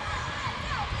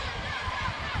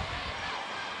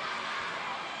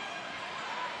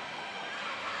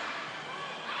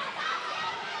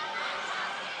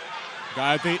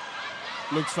 Gayatri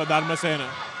looks for Dharmasena.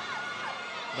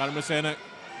 Dharmasena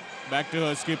back to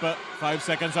her skipper. 5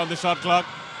 seconds on the shot clock.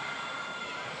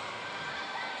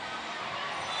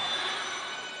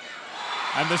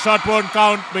 And the shot won't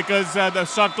count because the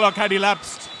shot clock had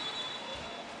elapsed.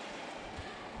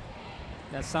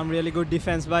 That's some really good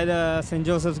defense by the St.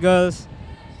 Joseph's girls.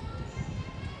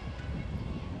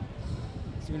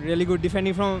 It's been really good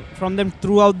defending from them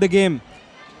throughout the game,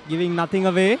 giving nothing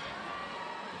away.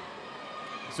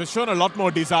 So shown a lot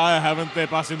more desire, haven't they,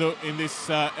 Pasindu, in this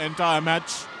entire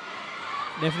match?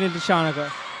 Definitely Shanaka.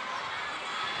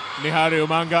 Nihari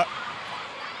Umanga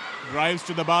drives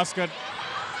to the basket.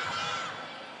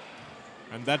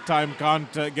 And that time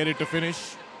can't get it to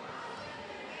finish.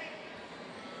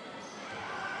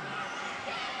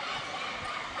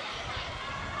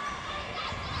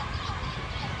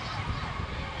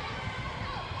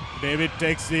 David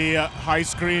takes the high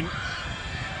screen.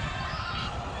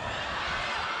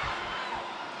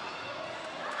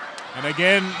 And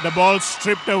again, the ball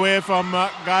stripped away from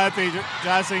Gayatri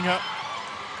Jayasinghe.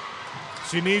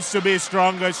 She needs to be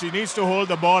stronger. She needs to hold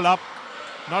the ball up,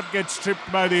 not get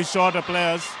stripped by these shorter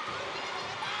players.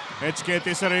 HK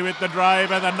Tisari with the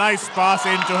drive and a nice pass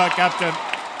into her captain.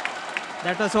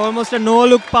 That was almost a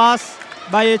no-look pass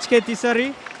by HK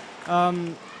Tisari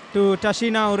to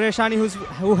Tashina Ureshani,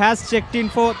 who has checked in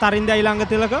for Tarinda Ilanga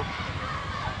Tilaka.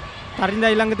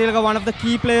 Tarinda Ilanga Tilaka, one of the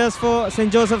key players for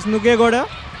St. Joseph's Nugegoda.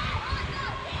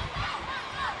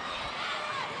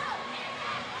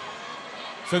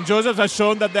 St. Joseph's has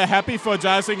shown that they're happy for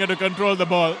Jayasinghe to control the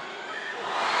ball.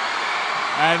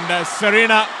 And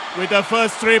Serena with her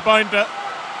first 3-pointer.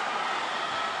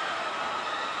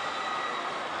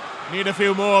 Need a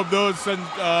few more of those and,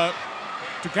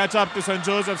 to catch up to St.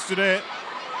 Joseph's today.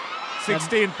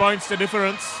 16 points the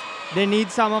difference. They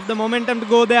need some of the momentum to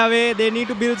go their way. They need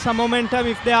to build some momentum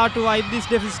if they are to wipe this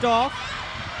deficit off.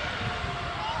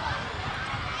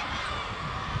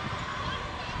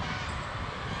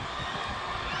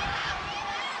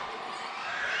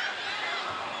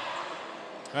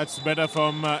 That's better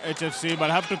from HFC, but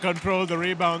have to control the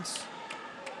rebounds.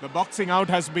 The boxing out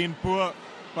has been poor,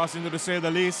 passing to say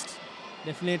the least.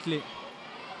 Definitely.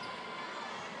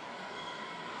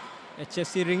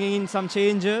 HFC ringing in some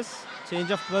changes, change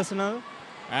of personnel.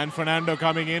 And Fernando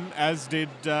coming in, as did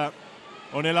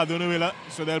Onela Dunuvila.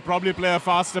 So they'll probably play a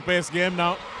faster paced game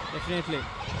now. Definitely.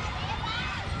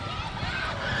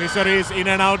 Kisari is in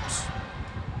and out.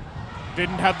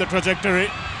 Didn't have the trajectory.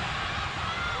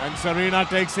 And Serena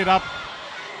takes it up.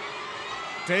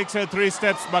 Takes her 3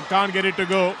 steps but can't get it to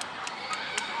go.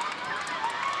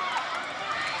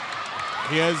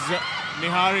 Here's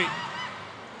Nihari.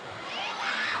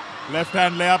 Left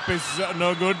hand layup is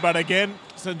no good, but again,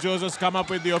 St. Joseph's come up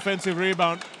with the offensive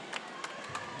rebound.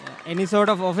 Any sort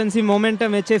of offensive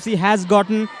momentum HFC has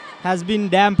gotten has been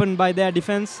dampened by their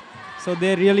defense. So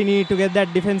they really need to get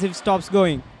that defensive stops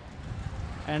going.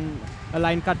 And a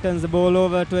line cut turns the ball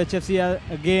over to HFC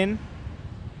again.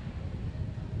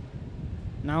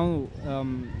 Now,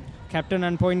 captain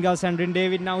and point guard Sandrine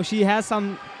David. Now she has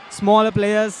some smaller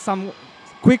players, some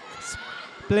quick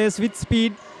players with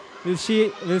speed. We'll see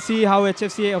how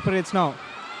HFC operates now.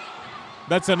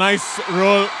 That's a nice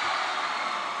roll.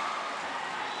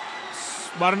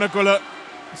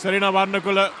 Serena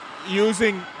Varnakula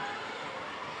using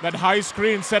that high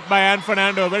screen set by Anne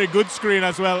Fernando. A very good screen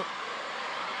as well.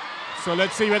 So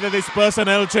let's see whether this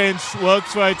personnel change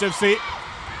works for HFC.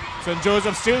 St.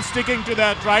 Joseph still sticking to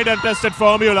their tried and tested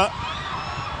formula.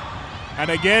 And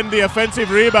again the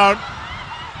offensive rebound.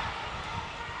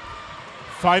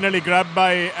 Finally grabbed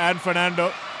by Anne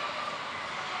Fernando.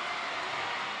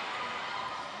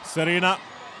 Serena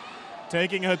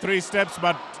taking her 3 steps,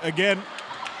 but again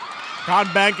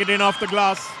can't bank it in off the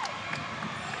glass.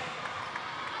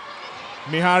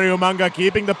 Mihari Umanga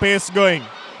keeping the pace going,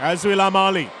 as will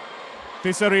Amali.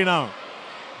 Tisari now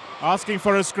asking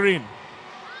for a screen.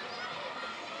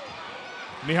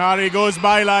 Mihari goes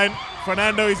byline.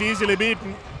 Fernando is easily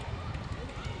beaten.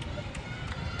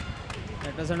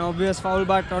 That was an obvious foul,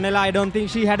 but Onela, I don't think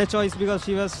she had a choice because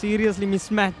she was seriously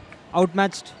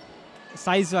outmatched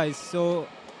size-wise. So,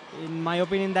 in my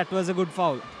opinion, that was a good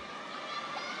foul.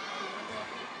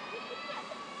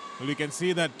 Well, you can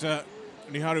see that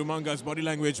Nihari Umanga's body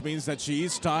language means that she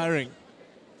is tiring.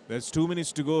 There's 2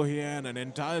 minutes to go here and an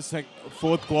entire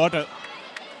fourth quarter.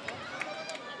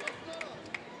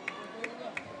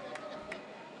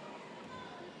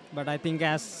 But I think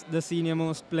as the senior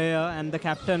most player and the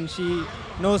captain, she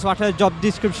knows what her job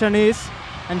description is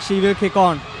and she will kick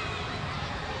on.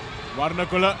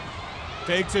 Varnakula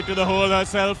takes it to the hole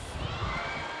herself.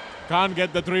 Can't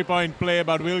get the 3-point play,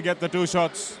 but will get the 2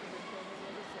 shots.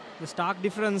 The stark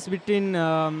difference between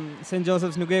St.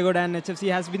 Joseph's Nugegoda and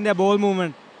HFC has been their ball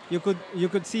movement. You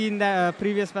could see in the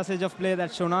previous passage of play that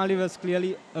Shonali was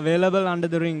clearly available under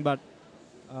the ring, but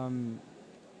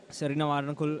Serena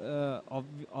Varnakul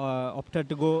opted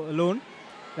to go alone,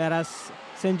 whereas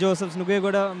St. Joseph's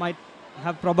Nugegoda might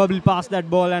have probably passed that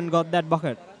ball and got that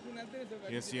bucket.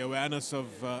 Yes, the awareness of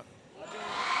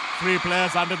 3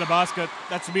 players under the basket,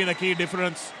 that's been a key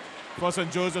difference for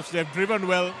St. Joseph's. They've driven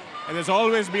well, and there's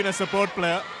always been a support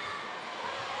player.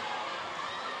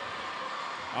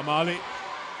 Amali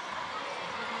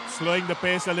slowing the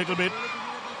pace a little bit.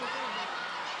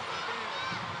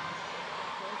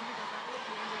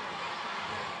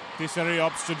 Tisari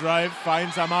opts to drive,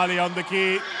 finds Amali on the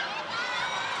key.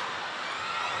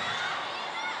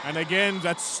 And again,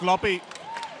 that's sloppy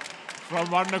from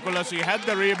Varnakula. She had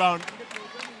the rebound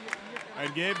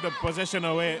and gave the possession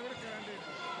away.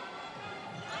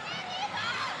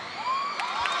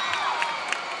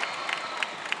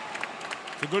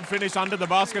 It's a good finish under the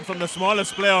basket from the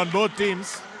smallest player on both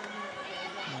teams.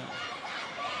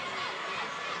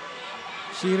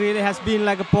 She really has been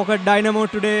like a pocket dynamo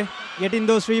today, getting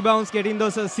those rebounds, getting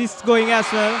those assists going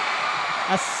as well.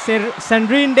 As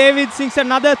Sandrine David sinks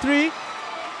another 3.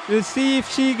 We'll see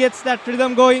if she gets that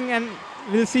rhythm going, and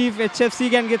we'll see if HFC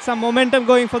can get some momentum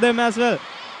going for them as well.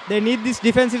 They need this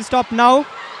defensive stop now.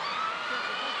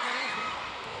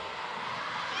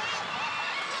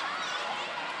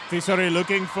 Tisari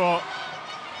looking for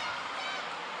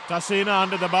Tasina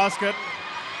under the basket.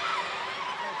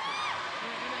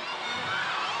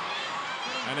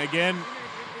 And again,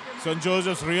 St.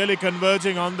 Joseph's really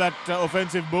converging on that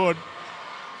offensive board.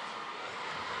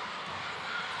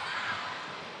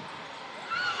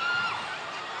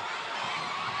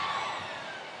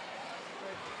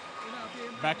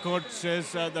 Backcourt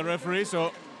says the referee,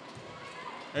 so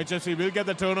HFC will get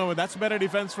the turnover. That's better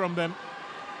defense from them.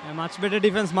 Yeah, much better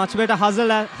defense, much better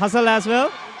hustle as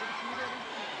well.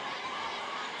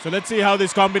 So let's see how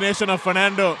this combination of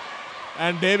Fernando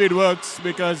and David works,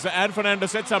 because Fernando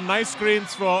set some nice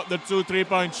screens for the 2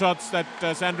 3-point shots that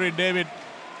Sandrine David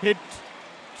hit.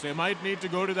 So they might need to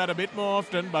go to that a bit more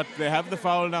often, but they have the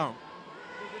foul now.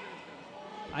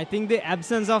 I think the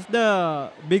absence of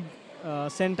the big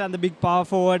center and the big power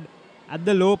forward at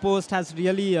the low post has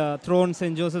really thrown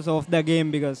St. Joseph's off the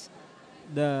game, because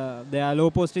their low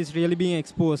post is really being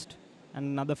exposed and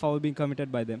another foul being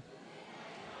committed by them.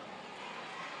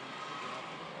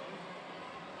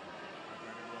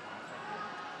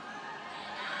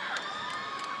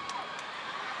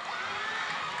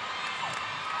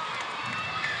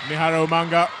 Mihara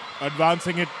Umanga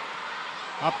advancing it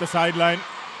up the sideline.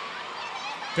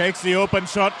 Takes the open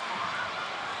shot.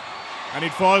 And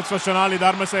it falls for Shonali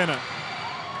Dharmasena.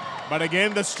 But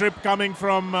again, the strip coming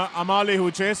from Amali,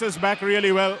 who chases back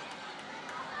really well.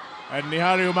 And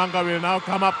Nihari Umanga will now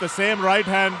come up the same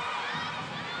right-hand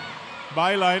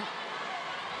byline.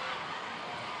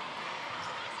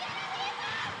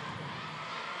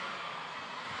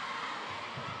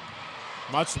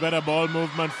 Much better ball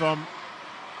movement from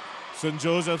St.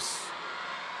 Joseph's.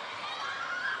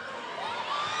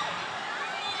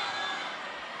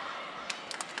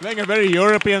 Playing a very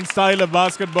European style of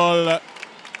basketball.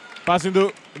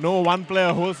 Pasindu, no one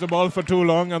player holds the ball for too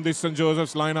long on this St.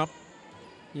 Joseph's lineup.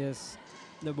 Yes,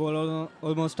 the ball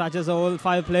almost touches all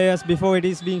 5 players before it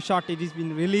is being shot. It is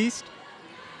being released.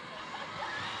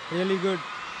 Really good.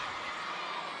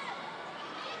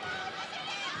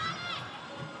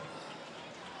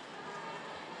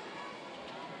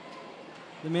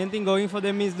 The main thing going for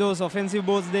them is those offensive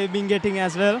boards they've been getting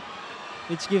as well,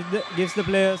 which gives the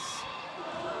players.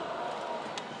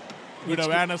 Good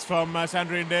awareness from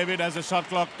Sandrine David as the shot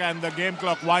clock and the game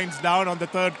clock winds down on the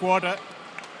third quarter.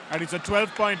 And it's a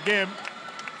 12-point game.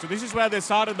 So this is where they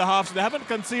started the half. So they haven't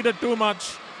conceded too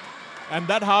much. And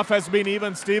that half has been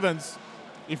even Stevens.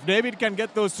 If David can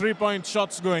get those 3-point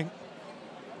shots going,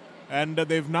 and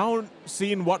they've now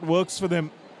seen what works for them,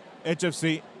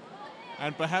 HFC,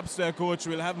 and perhaps their coach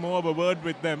will have more of a word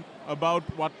with them about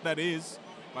what that is.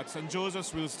 But St.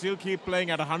 Joseph's will still keep playing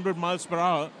at 100 miles per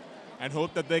hour and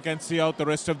hope that they can see out the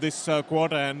rest of this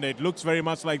quarter. And it looks very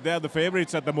much like they're the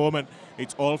favorites at the moment.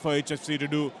 It's all for HFC to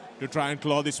do to try and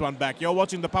claw this one back. You're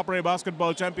watching the ThePapare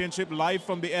Basketball Championship live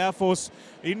from the Air Force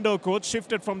indoor court,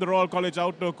 shifted from the Royal College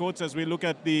outdoor courts as we look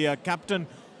at the captain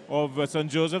of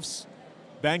St. Joseph's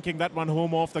banking that one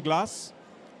home off the glass.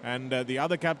 And the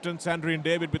other captain, Sandrine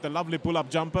David, with a lovely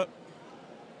pull-up jumper.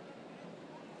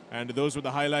 And those were the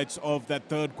highlights of that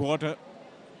third quarter.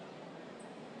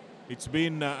 It's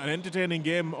been an entertaining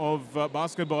game of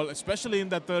basketball, especially in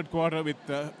that third quarter, with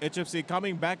HFC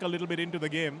coming back a little bit into the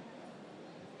game.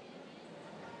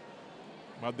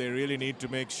 But they really need to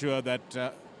make sure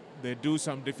that they do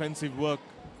some defensive work.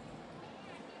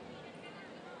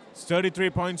 It's 33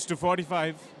 points to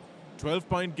 45,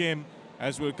 12-point game,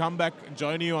 as we'll come back and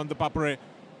join you on the ThePapare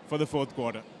for the fourth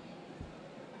quarter.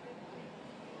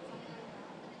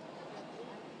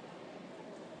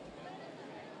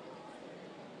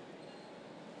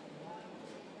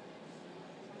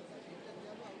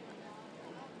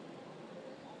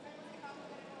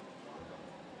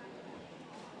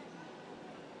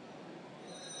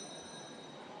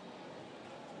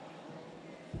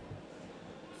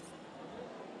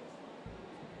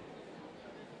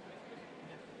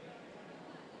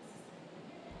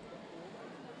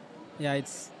 Yeah,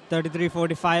 it's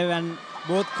 33-45, and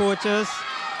both coaches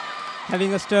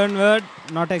having a stern word,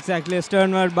 not exactly a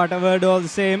stern word, but a word all the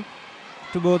same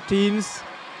to both teams.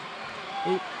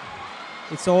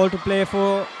 It's all to play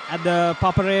for at the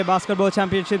ThePapare Basketball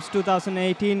Championships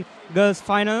 2018 Girls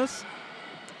Finals,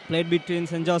 played between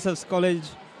St. Joseph's College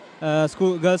Girls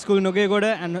School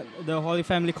Nogegoda and the Holy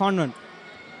Family Convent.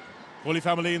 Holy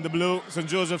Family in the blue, St.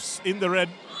 Joseph's in the red.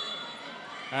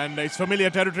 And it's familiar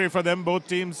territory for them. Both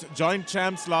teams joint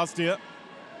champs last year.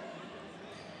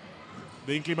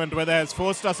 The inclement weather has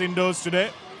forced us indoors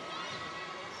today.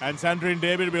 And Sandrine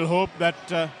David will hope that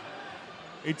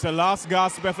it's a last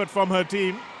gasp effort from her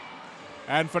team.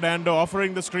 And Fernando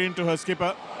offering the screen to her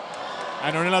skipper.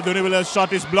 And Ornella Dunivila's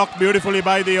shot is blocked beautifully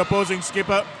by the opposing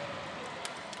skipper.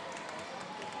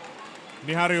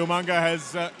 Nihari Umanga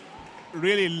has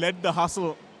really led the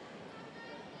hustle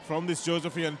from this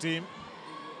Josephian team.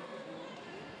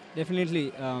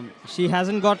 Definitely. She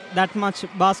hasn't got that much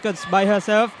baskets by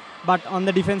herself, but on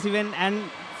the defensive end and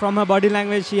from her body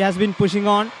language, she has been pushing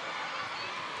on.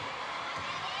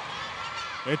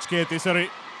 HK Tisari.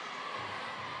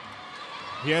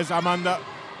 Here's Amanda.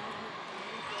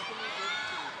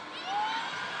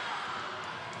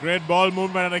 Great ball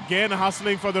movement and again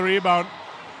hustling for the rebound.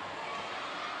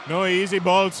 No easy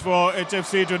balls for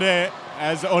HFC today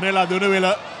as Onela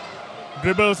Dunuvila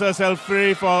dribbles herself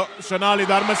free for Shonali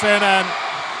Dharmasen and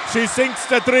she sinks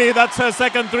the three. That's her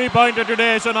second three-pointer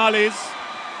today, Shonali's.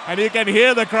 And you can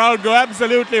hear the crowd go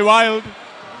absolutely wild.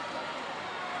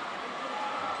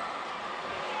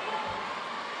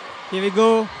 Here we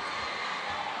go.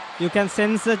 You can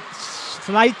sense a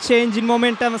slight change in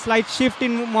momentum, a slight shift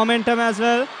in momentum as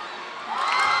well.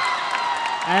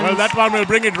 And well, that one will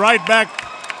bring it right back.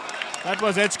 That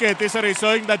was HK Tisari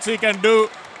showing that she can do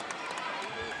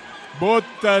both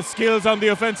skills on the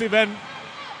offensive end.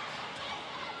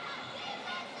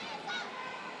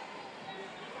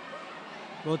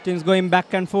 Both teams going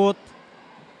back and forth.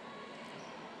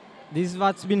 This is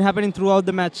what's been happening throughout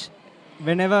the match.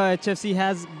 Whenever HFC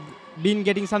has been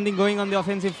getting something going on the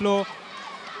offensive floor,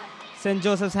 St.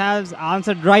 Joseph's has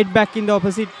answered right back in the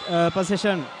opposite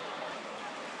possession.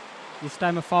 This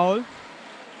time a foul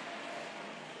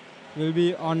will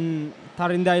be on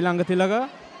Tharinda Ilangathilaka.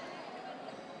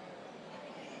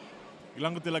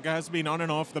 Ilangathilaka has been on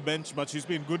and off the bench, but she's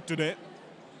been good today.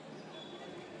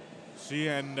 She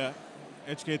and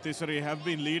HK Tisari have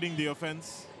been leading the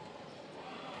offense.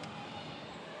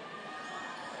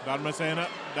 Dharmasena,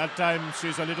 that time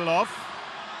she's a little off.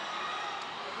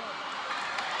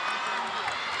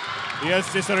 Here's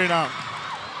Tisari now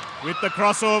with the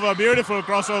crossover, beautiful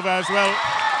crossover as well,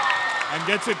 and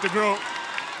gets it to grow.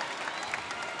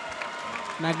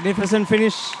 Magnificent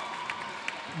finish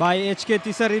by HK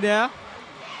Tisari there.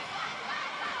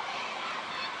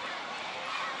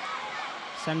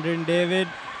 Sandrine David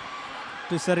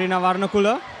to Serena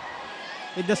Varnakula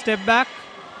with the step back.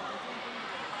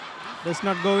 Does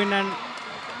not go in, and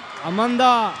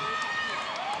Amanda,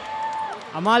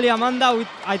 Amali Amanda with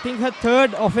I think her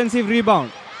third offensive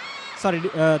rebound. Sorry,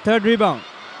 third rebound.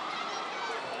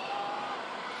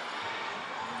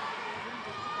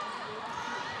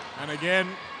 And again,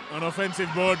 an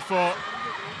offensive board for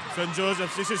St.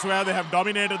 Joseph's. This is where they have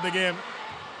dominated the game.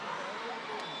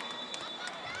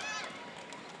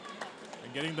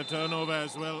 And getting the turnover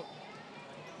as well.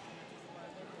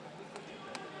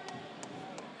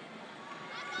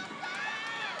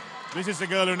 This is the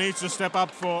girl who needs to step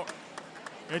up for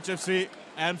HFC.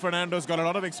 Anne Fernando's got a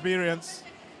lot of experience,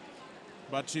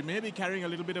 but she may be carrying a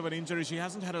little bit of an injury. She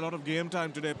hasn't had a lot of game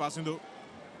time today, Pasindu.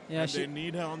 Yeah, and they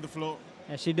need her on the floor.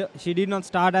 Yeah, she did not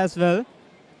start as well.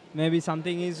 Maybe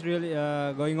something is really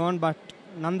going on, but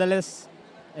nonetheless,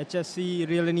 HFC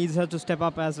really needs her to step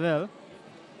up as well.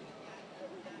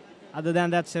 Other than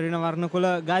that, Serena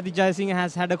Varnakula, Gayatri Jayasinghe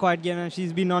has had a quiet game and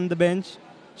she's been on the bench.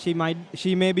 She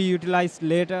may be utilized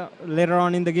later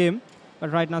on in the game,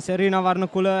 but right now Serena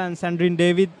Varnakula and Sandrine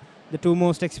David, the two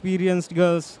most experienced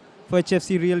girls for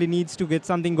HFC, really needs to get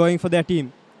something going for their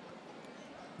team.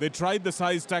 They tried the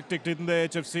size tactic, didn't they,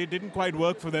 HFC? It didn't quite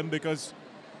work for them because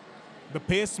the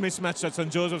pace mismatch that St.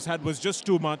 Joseph's had was just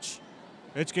too much.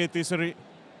 HK Tisari,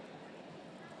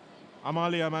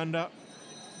 Amali Amanda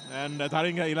and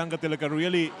Tharinga Ilangathilaka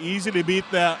really easily beat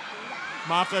their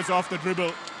markers off the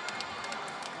dribble.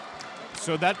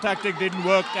 So that tactic didn't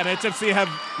work and HFC have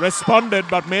responded,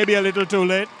 but maybe a little too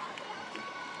late.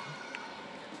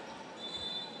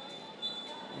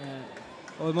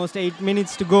 Almost 8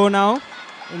 minutes to go now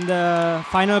in the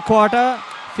final quarter.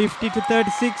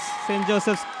 50-36, St.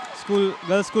 Joseph's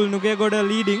Girls' School Nugegoda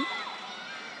leading.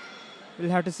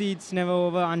 We'll have to see, it's never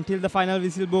over until the final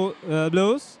whistle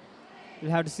blows.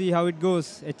 We'll have to see how it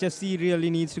goes. HFC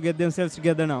really needs to get themselves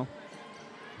together now.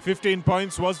 15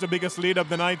 points was the biggest lead of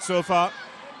the night so far.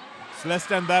 It's less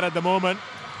than that at the moment.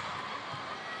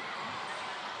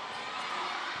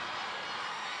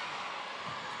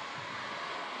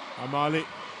 Amali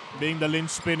being the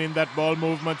linchpin in that ball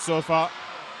movement so far.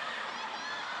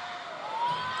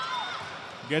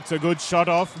 Gets a good shot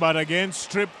off, but again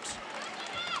stripped.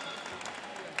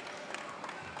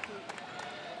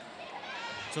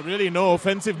 So really no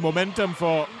offensive momentum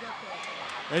for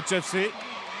HFC.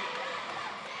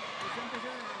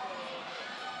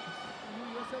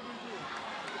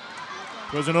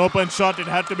 It was an open shot, it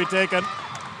had to be taken.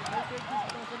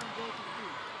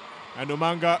 And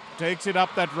Umanga takes it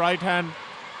up that right hand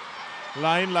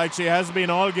line like she has been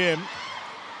all game.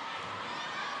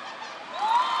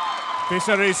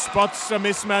 Tisari spots a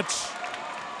mismatch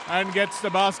and gets the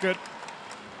basket.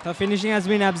 Her finishing has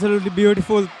been absolutely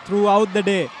beautiful throughout the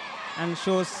day and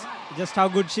shows just how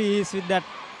good she is with that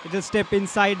little step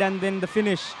inside and then the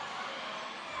finish.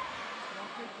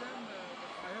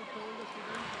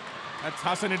 That's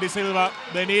Hassani De Silva.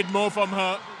 They need more from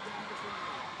her.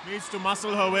 Needs to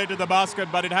muscle her way to the basket,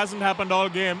 but it hasn't happened all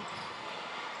game.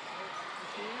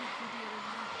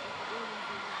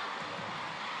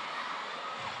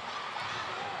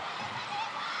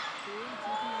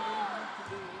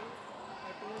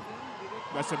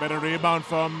 That's a better rebound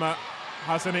from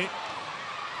Hassani.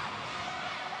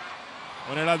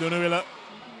 Onela Dunuvila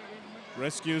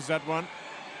rescues that one.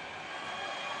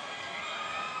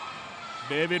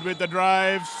 David with the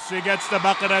drive. She gets the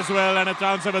bucket as well, and a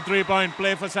chance of a three-point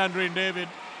play for Sandrine David.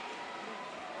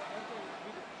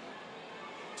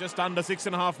 Just under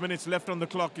 6.5 minutes left on the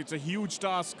clock. It's a huge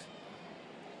task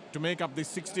to make up these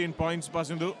 16 points,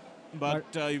 Pasindu. But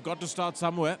you've got to start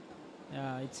somewhere.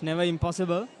 Yeah, it's never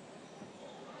impossible.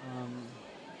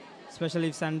 Especially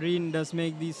if Sandrine does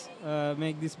make this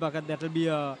bucket, that will be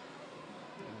a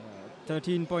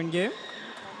 13-point game.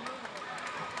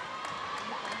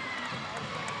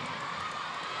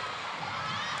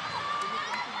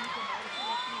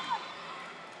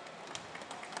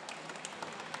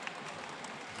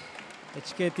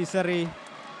 HK Tisari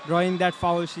drawing that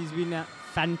foul. She's been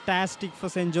fantastic for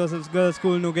St. Joseph's Girls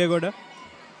School, Nugegoda.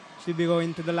 She'll be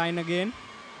going to the line again.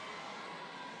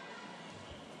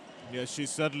 Yes, she's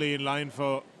certainly in line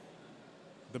for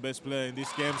the best player in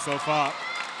this game so far.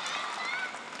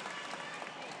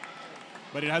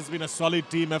 But it has been a solid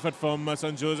team effort from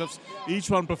St. Joseph's, each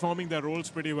one performing their roles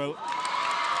pretty well.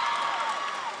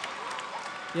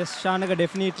 Yes, Shanaga,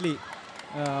 definitely.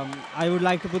 I would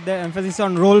like to put the emphasis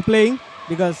on role playing,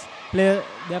 because players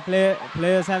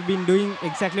have been doing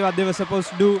exactly what they were supposed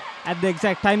to do at the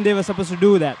exact time they were supposed to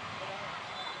do that.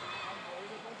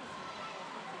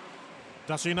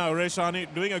 Tashina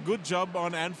Ureshani doing a good job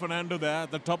on Anne Fernando there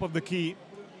at the top of the key,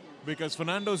 because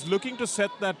Fernando's looking to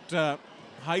set that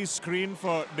high screen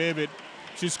for David.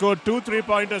 She scored 2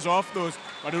 3-pointers off those,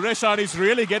 but Ureshani is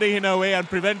really getting in her way and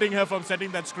preventing her from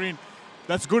setting that screen.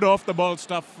 That's good off-the-ball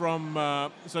stuff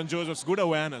from St. Joseph's, good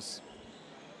awareness.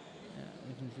 Yeah,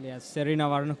 definitely, as Serena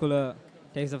Varnakula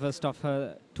takes the first of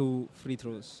her 2 free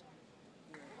throws.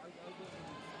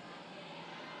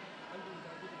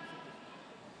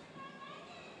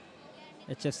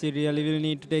 HFC really will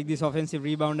need to take this offensive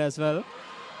rebound as well.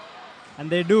 And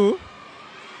they do.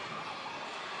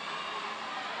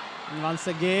 And once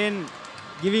again,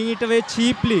 giving it away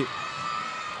cheaply.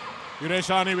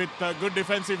 Ureshani with good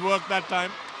defensive work that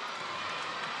time.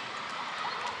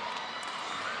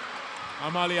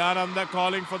 Amali Ananda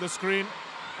calling for the screen.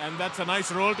 And that's a nice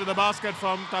roll to the basket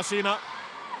from Tashina.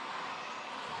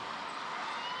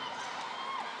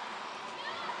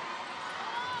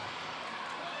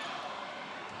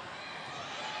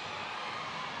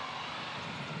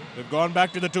 They've gone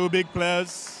back to the 2 big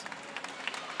players,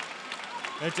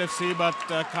 HFC, but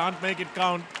can't make it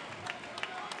count.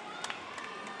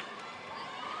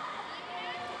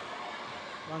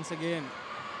 Once again,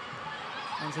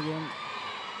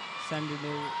 Sandy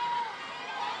David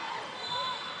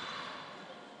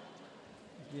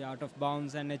be out of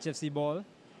bounds and HFC ball.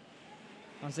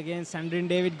 Once again, Sandrine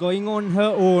David going on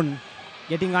her own,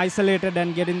 getting isolated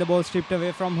and getting the ball stripped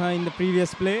away from her in the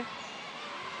previous play.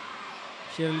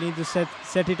 She'll need to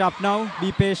set it up now,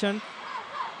 be patient.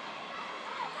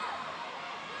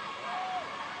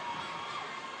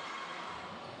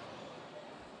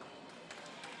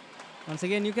 Once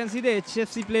again, you can see the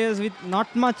HFC players with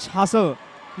not much hustle,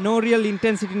 no real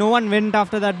intensity, no one went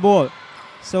after that ball.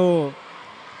 So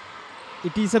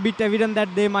it is a bit evident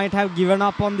that they might have given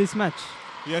up on this match.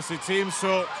 Yes, it seems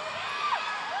so.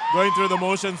 Going through the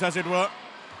motions, as it were.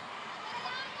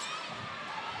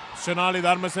 Shonali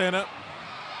Dharmasena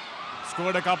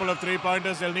scored a couple of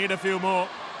 3-pointers. They'll need a few more.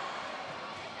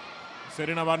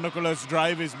 Serena Varnakula's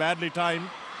drive is badly timed.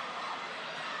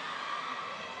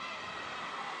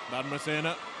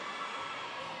 Dharmasena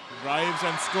drives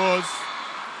and scores.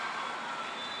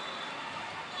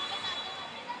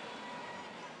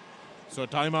 So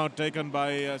timeout taken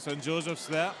by St. Joseph's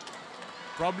there.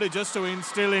 Probably just to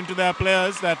instill into their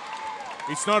players that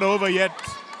it's not over yet.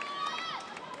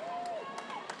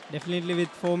 Definitely with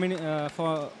 4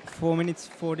 minutes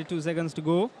 42 seconds to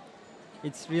go.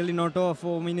 It's really not over.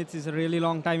 4 minutes is a really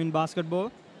long time in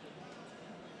basketball.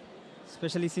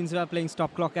 Especially since we are playing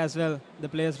stop clock as well. The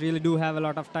players really do have a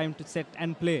lot of time to set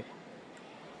and play.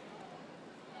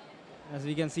 As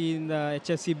we can see in the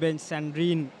HFC bench,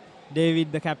 Sandrine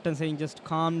David, the captain, saying just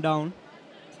calm down.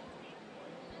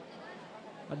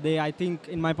 But they, I think,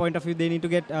 in my point of view, they need to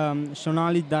get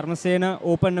Shonali Dharmasena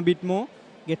open a bit more.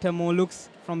 Get her more looks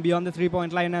from beyond the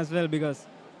 3-point line as well, because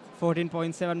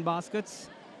 14.7 baskets.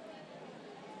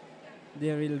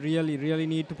 They will really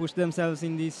need to push themselves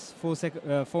in these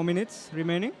 4 minutes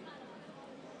remaining.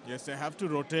 Yes, they have to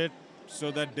rotate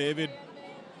so that David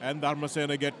and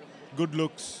Dharmasena get good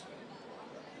looks.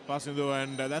 Pasindu,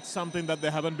 and that's something that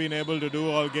they haven't been able to do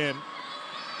all game.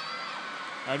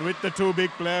 And with the two big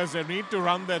players, they need to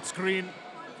run that screen,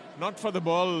 not for the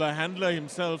ball handler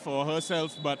himself or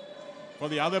herself, but for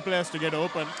the other players to get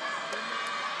open.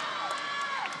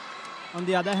 On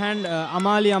the other hand,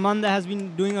 Amali Amanda has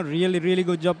been doing a really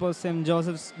good job for St.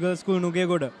 Joseph's Girls School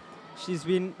Nugegoda. She's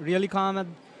been really calm at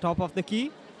top of the key,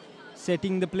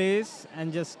 setting the place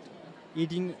and just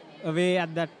eating away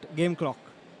at that game clock.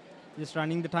 Just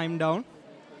running the time down.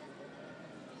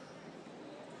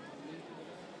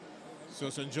 So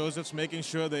St. Joseph's making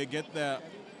sure they get their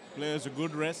players a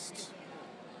good rest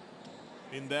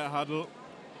in their huddle.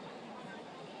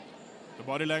 The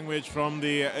body language from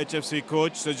the HFC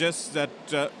coach suggests that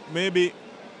maybe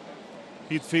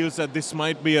he feels that this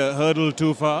might be a hurdle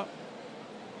too far.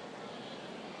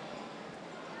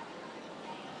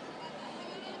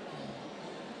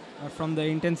 From the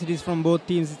intensities from both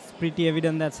teams, it's pretty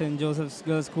evident that St. Joseph's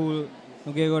Girls School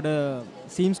Nugegoda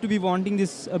seems to be wanting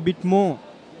this a bit more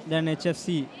than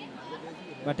HFC.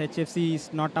 But HFC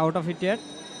is not out of it yet.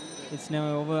 It's never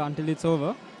over until it's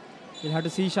over. We'll have to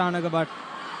see Shanaga, but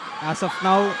as of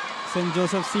now, St.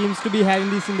 Joseph seems to be having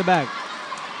this in the bag.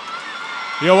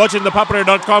 You're watching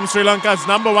ThePapare.com, Sri Lanka's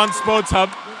 #1 sports hub,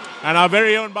 and our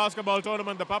very own basketball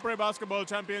tournament, the Papare Basketball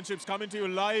Championships, coming to you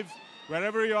live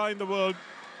wherever you are in the world.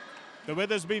 The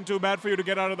weather's been too bad for you to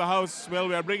get out of the house. Well,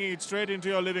 we are bringing it straight into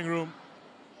your living room,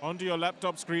 onto your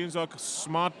laptop screens or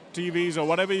smart TVs or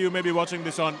whatever you may be watching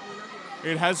this on.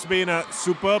 It has been a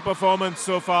superb performance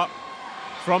so far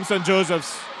from St.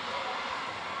 Joseph's.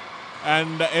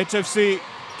 And HFC,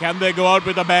 can they go out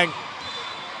with a bang?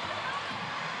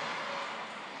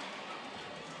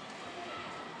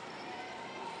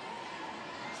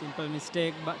 Simple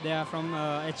mistake, but they are from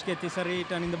HK Thisari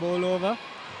turning the ball over.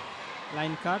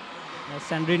 Line cut.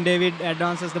 Sandrine David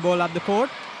advances the ball up the court.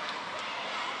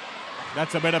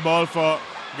 That's a better ball for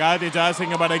Gayatri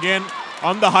Jayasinghe, but again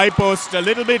on the high post, a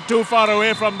little bit too far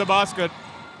away from the basket.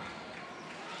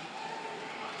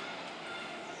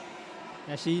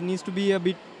 Yeah, she needs to be a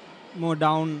bit more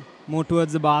down, more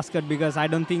towards the basket, because I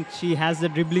don't think she has the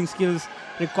dribbling skills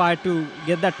required to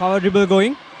get that power dribble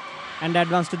going and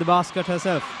advance to the basket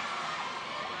herself.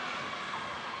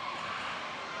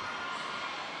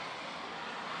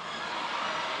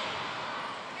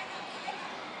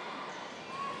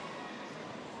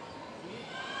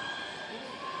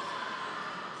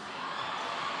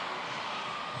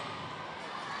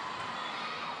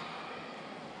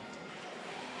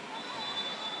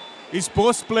 Is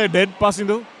post play dead,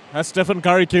 Pasindu? Has Stephen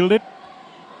Curry killed it?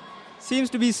 Seems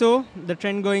to be so. The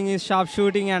trend going is sharp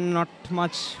shooting and not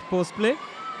much post play.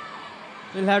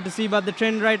 We'll have to see, but the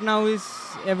trend right now is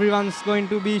everyone's going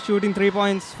to be shooting 3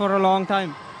 points for a long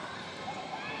time.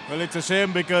 Well, it's a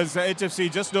shame because HFC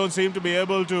just don't seem to be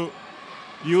able to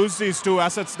use these two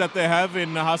assets that they have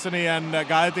in Hasani and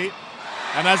Gayatri.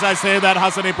 And as I say that,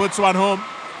 Hasani puts one home.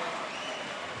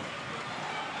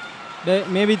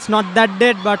 Maybe it's not that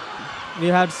dead, but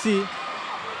we'll have to see.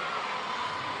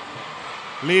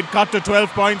 Lead cut to 12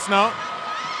 points now.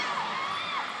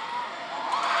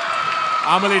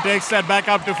 Amali takes that back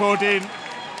up to 14.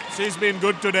 She's been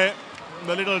good today,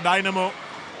 the little dynamo,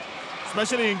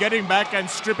 especially in getting back and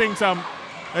stripping some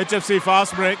HFC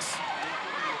fast breaks.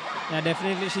 Yeah,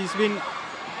 definitely she's been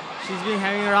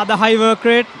having a rather high work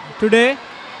rate today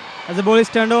as the ball is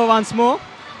turned over once more.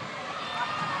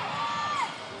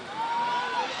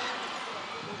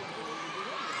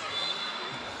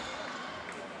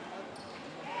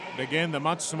 Again, the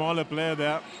much smaller player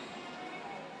there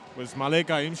was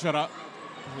Maleka Imshara,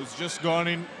 who's just gone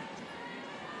in,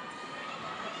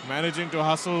 managing to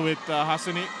hustle with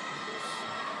Hasani.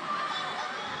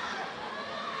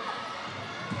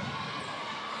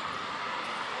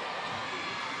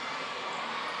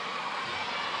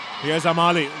 Here's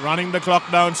Amali running the clock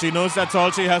down. She knows that's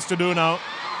all she has to do now.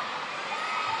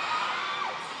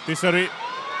 Thisari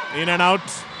in and out.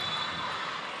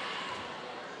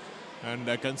 And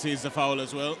concedes the foul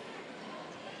as well.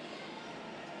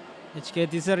 HK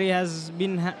Thisari has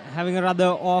been having a rather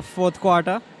off fourth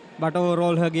quarter, but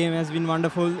overall her game has been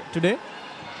wonderful today.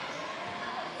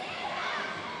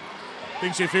 I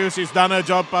think she feels she's done her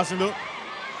job, Pasindu.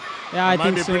 Yeah, I think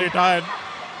might be so. pretty tired.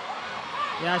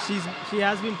 Yeah, she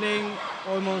has been playing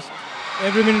almost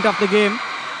every minute of the game.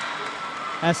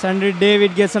 As Sandrine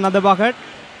David gets another bucket.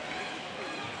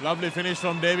 Lovely finish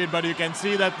from David, but you can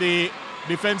see that the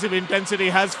defensive intensity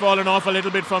has fallen off a little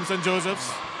bit from St.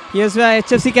 Joseph's. Here's where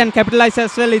HFC can capitalize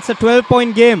as well. It's a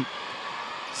 12-point game.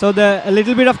 So a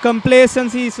little bit of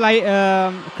complacency is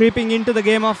creeping into the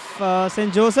game of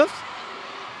St. Joseph's.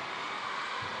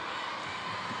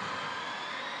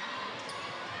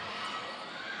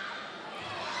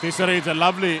 Fishery is a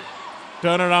lovely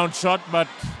turnaround shot, but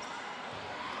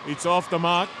it's off the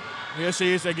mark. Here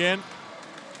she is again,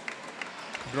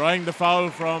 drawing the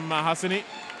foul from Hassani.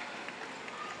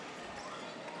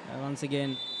 Once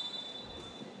again,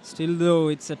 still though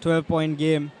it's a 12-point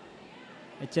game,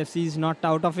 HFC is not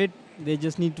out of it. They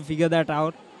just need to figure that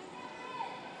out.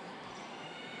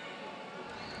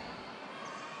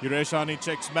 Ureshani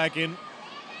checks back in,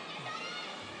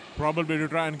 probably to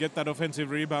try and get that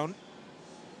offensive rebound.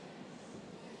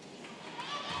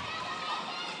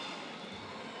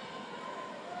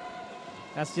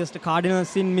 That's just a cardinal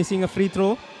sin, missing a free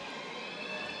throw.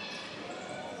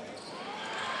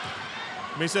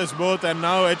 Misses both, and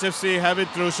now HFC have it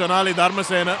through Shonali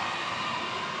Dharmasena.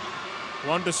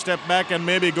 Want to step back and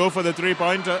maybe go for the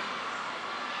three-pointer.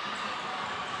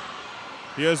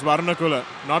 Here's Varnakula.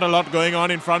 Not a lot going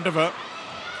on in front of her.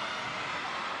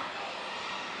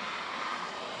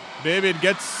 David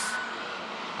gets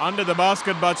under the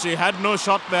basket, but she had no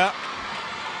shot there.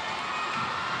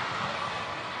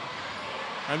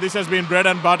 And this has been bread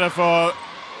and butter for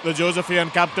the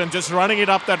Josephian captain, just running it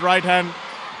up that right-hand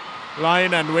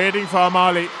line and waiting for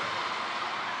Amali.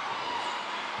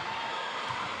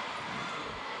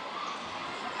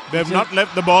 They've not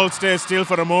let the ball stay still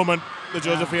for a moment, the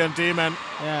Josephian team, and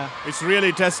it's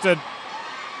really tested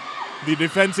the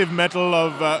defensive mettle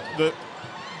of the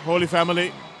Holy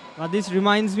Family. This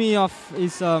reminds me of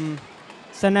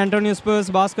San Antonio Spurs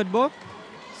basketball,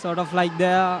 sort of like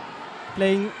their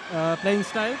playing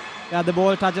style. Yeah, the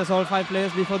ball touches all 5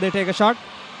 players before they take a shot,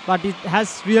 but it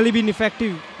has really been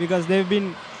effective because they've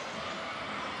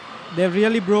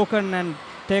really broken and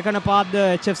taken apart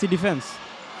the HFC defense.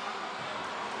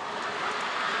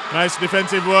 Nice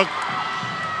defensive work.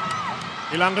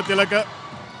 Ilanga Tilaka.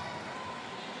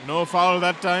 No foul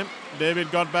that time. David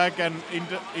got back and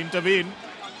intervened.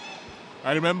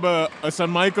 I remember a St.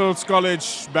 Michael's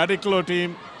College Batticlo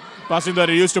team,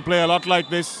 Pasindari, used to play a lot like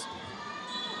this.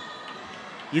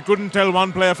 You couldn't tell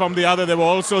one player from the other. They were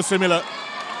all so similar.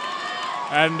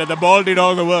 And the ball did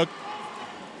all the work.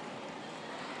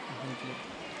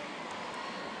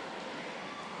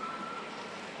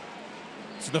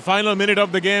 It's the final minute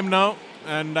of the game now.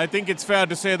 And I think it's fair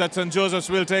to say that St. Joseph's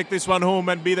will take this one home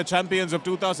and be the champions of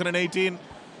 2018.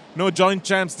 No joint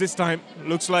champs this time.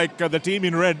 Looks like the team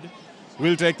in red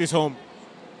will take this home.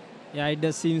 Yeah, it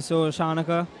does seem so,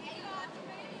 Shanaka.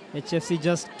 HFC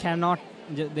just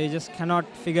cannot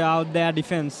figure out their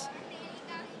defense.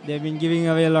 They've been giving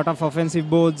away a lot of offensive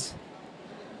boards,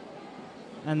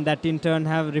 and that in turn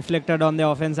have reflected on the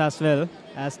offense as well,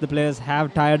 as the players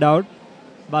have tired out.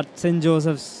 But St.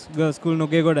 Joseph's Girls School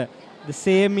Nogegoda, the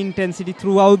same intensity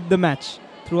throughout the match,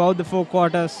 throughout the 4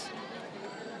 quarters,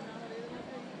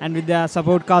 and with their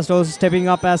support cast also stepping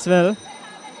up as well,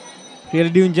 really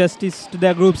doing justice to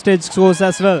their group stage scores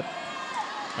as well.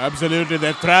 Absolutely,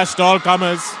 they've thrashed all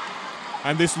comers,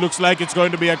 and this looks like it's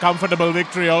going to be a comfortable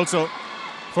victory also.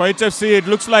 For HFC, it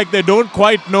looks like they don't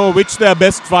quite know which their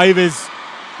best 5 is,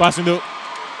 Pasindu.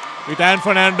 With Anne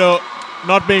Fernando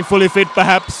not being fully fit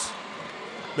perhaps,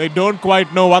 they don't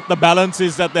quite know what the balance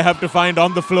is that they have to find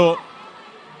on the floor.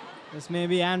 Yes,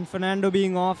 maybe Anne Fernando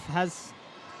being off has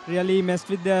really messed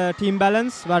with the team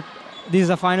balance, but this is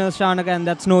a final, Shanaka, and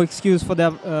that's no excuse for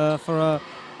a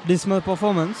dismal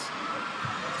performance.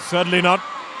 Certainly not.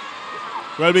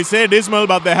 Well, we say dismal,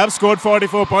 but they have scored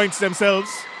 44 points themselves.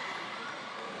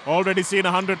 Already seen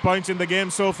 100 points in the game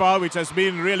so far, which has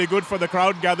been really good for the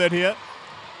crowd gathered here.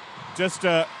 Just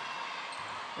an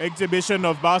exhibition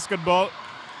of basketball.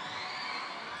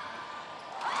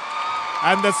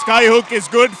 And the sky hook is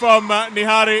good from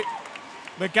Nihari.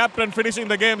 The captain finishing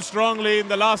the game strongly in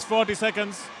the last 40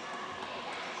 seconds.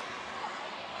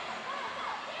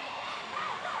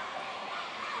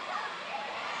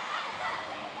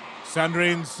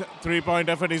 Sandrine's 3-point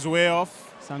effort is way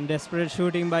off. Some desperate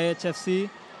shooting by HFC.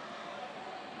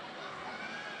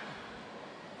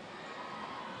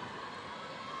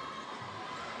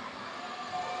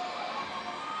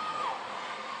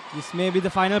 This may be the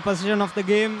final possession of the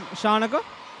game, Shanaka.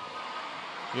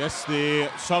 Yes, the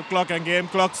shot clock and game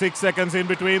clock 6 seconds in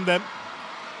between them.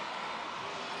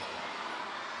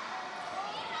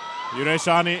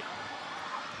 Ureshani.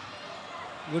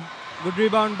 Good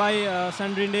rebound by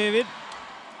Sandrine David.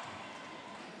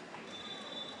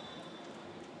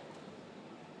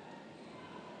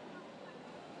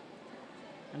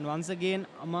 And once again,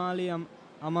 Amali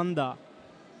Amanda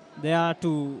there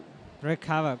to wreak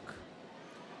havoc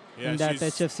in that she's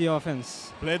HFC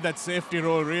offense. played that safety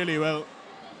role really well.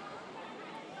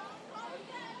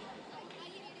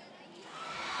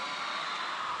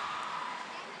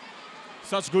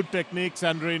 Such good technique,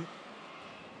 Sandrine,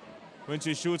 when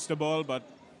she shoots the ball, but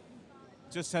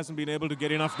just hasn't been able to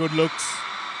get enough good looks.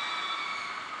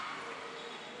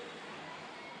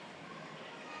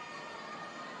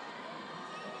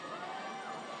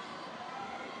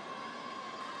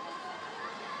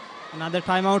 Another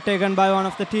timeout taken by one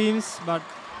of the teams, but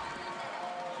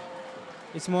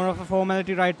it's more of a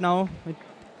formality right now.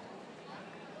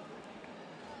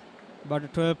 About a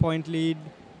 12-point lead.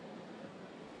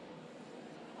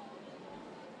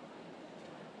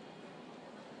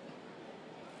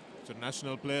 So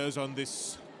national players on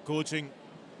this coaching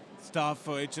staff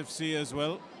for HFC as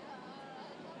well.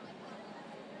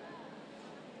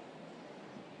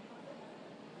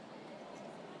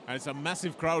 And it's a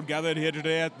massive crowd gathered here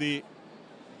today at the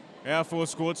Air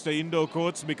Force courts, the indoor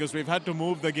courts, because we've had to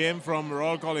move the game from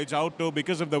Royal College outdoor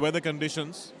because of the weather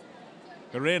conditions.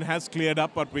 The rain has cleared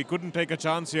up, but we couldn't take a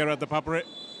chance here at the ThePapare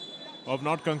of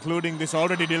not concluding this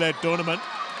already delayed tournament.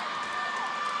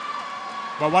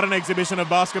 But what an exhibition of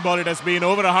basketball it has been.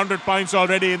 Over 100 points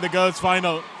already in the girls'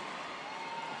 final.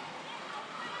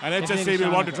 And HSC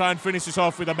will want to try and finish this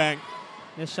off with a bang.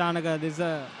 Yes, Shanaka,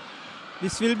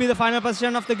 this will be the final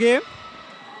position of the game.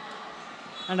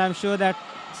 And I'm sure that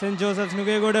St. Joseph's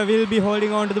Nugegoda will be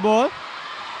holding on to the ball.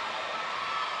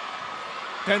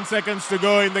 10 seconds to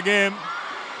go in the game.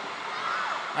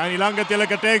 And Ilanga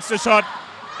Tilaka takes the shot.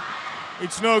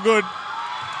 It's no good.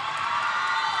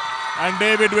 And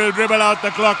David will dribble out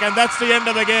the clock, and that's the end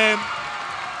of the game.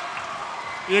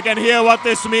 You can hear what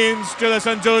this means to the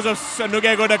St. Joseph's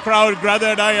Nugegoda crowd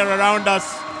gathered here around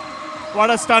us. What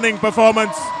a stunning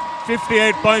performance.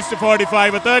 58 points to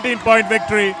 45, a 13-point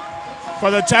victory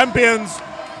for the champions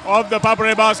of the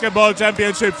ThePapare Basketball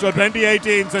Championships for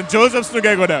 2018, St. Joseph's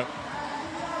Nugegoda.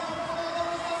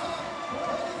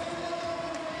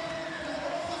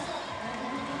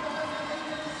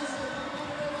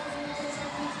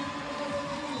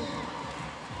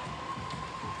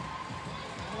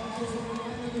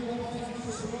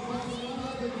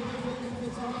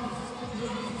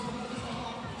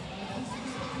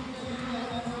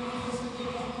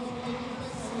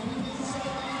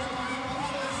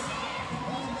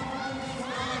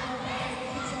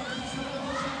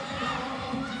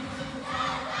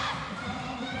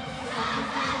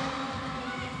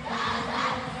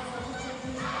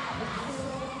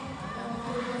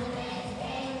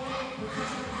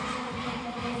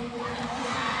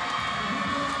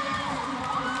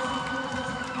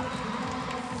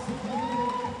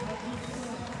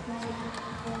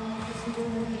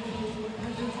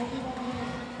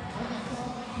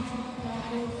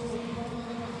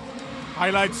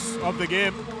 Highlights of the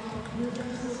game.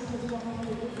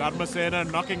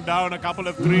 Dharmasena knocking down a couple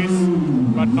of threes,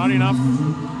 but not enough.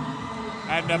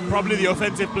 And probably the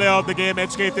offensive player of the game,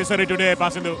 HK Thisari today,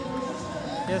 Pasindu.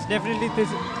 Yes, definitely.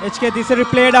 HK Thisari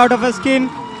played out of her skin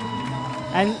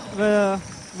and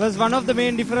was one of the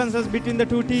main differences between the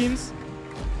two teams.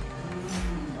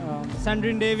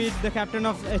 Sandrine David, the captain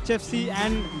of HFC,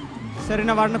 and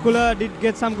Serena Varnakula did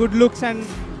get some good looks and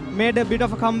made a bit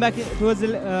of a comeback towards the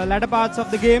latter parts of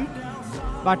the game,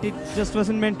 but it just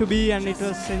wasn't meant to be, and it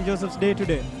was St. Joseph's day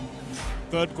today.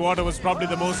 Third quarter was probably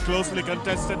the most closely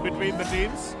contested between the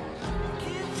teams,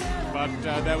 but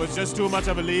there was just too much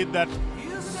of a lead that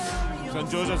St.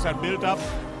 Joseph's had built up.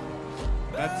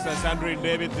 That's Sandrine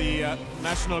David, the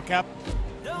national cap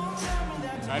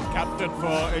and captain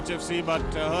for HFC, but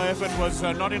her effort was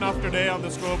not enough today on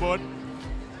the scoreboard.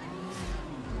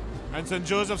 And St.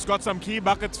 Joseph's got some key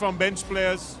buckets from bench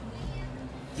players,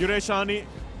 Yureshani,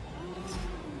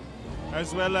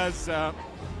 as well as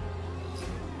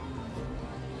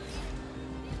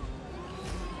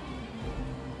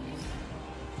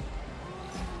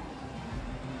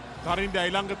Karinda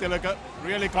Ilanga Tilaka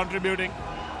really contributing.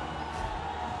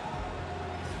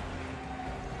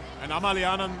 And Amali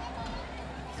Anand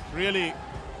really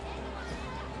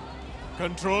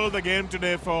controlled the game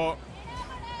today for.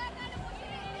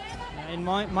 In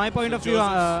my point of view,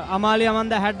 Amali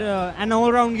Amanda had an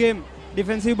all-round game.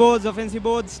 Defensive boards, offensive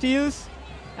boards, steals,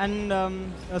 and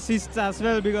assists as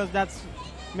well, because that's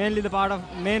mainly the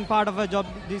main part of her job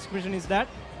description is that.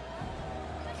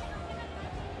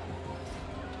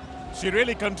 She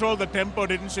really controlled the tempo,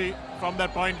 didn't she, from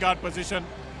that point guard position.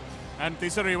 And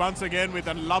Thisari once again with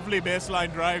a lovely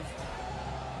baseline drive.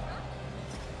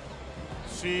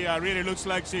 She really looks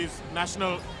like she's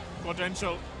national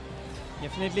potential.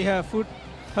 Definitely her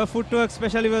Her footwork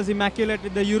especially was immaculate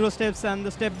with the Euro steps and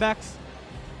the step backs.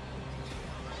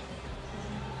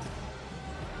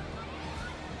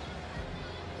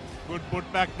 Good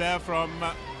put back there from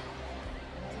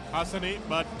Hassani,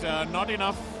 but not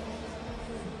enough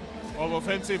of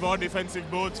offensive or defensive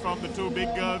boards from the two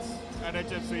big girls at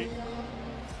HFC.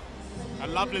 A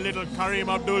lovely little Karim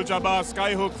Abdul-Jabbar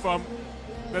skyhook from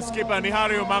the skipper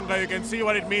Nihari Umanga. You can see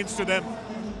what it means to them.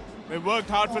 They've worked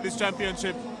hard for this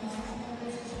championship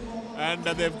and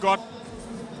they've got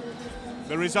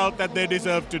the result that they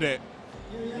deserve today.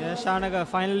 Yeah, Shanaga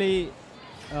finally,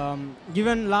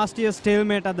 given last year's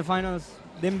stalemate at the finals,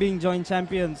 them being joint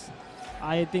champions,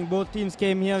 I think both teams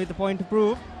came here with a point to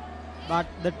prove, but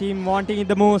the team wanting it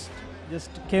the most just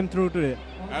came through today.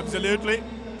 Absolutely.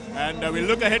 And we'll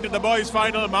look ahead to the boys'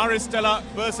 final, Maristella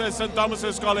versus St.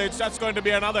 Thomas's College. That's going to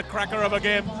be another cracker of a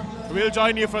game. We'll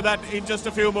join you for that in just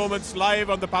a few moments live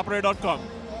on thepapare.com.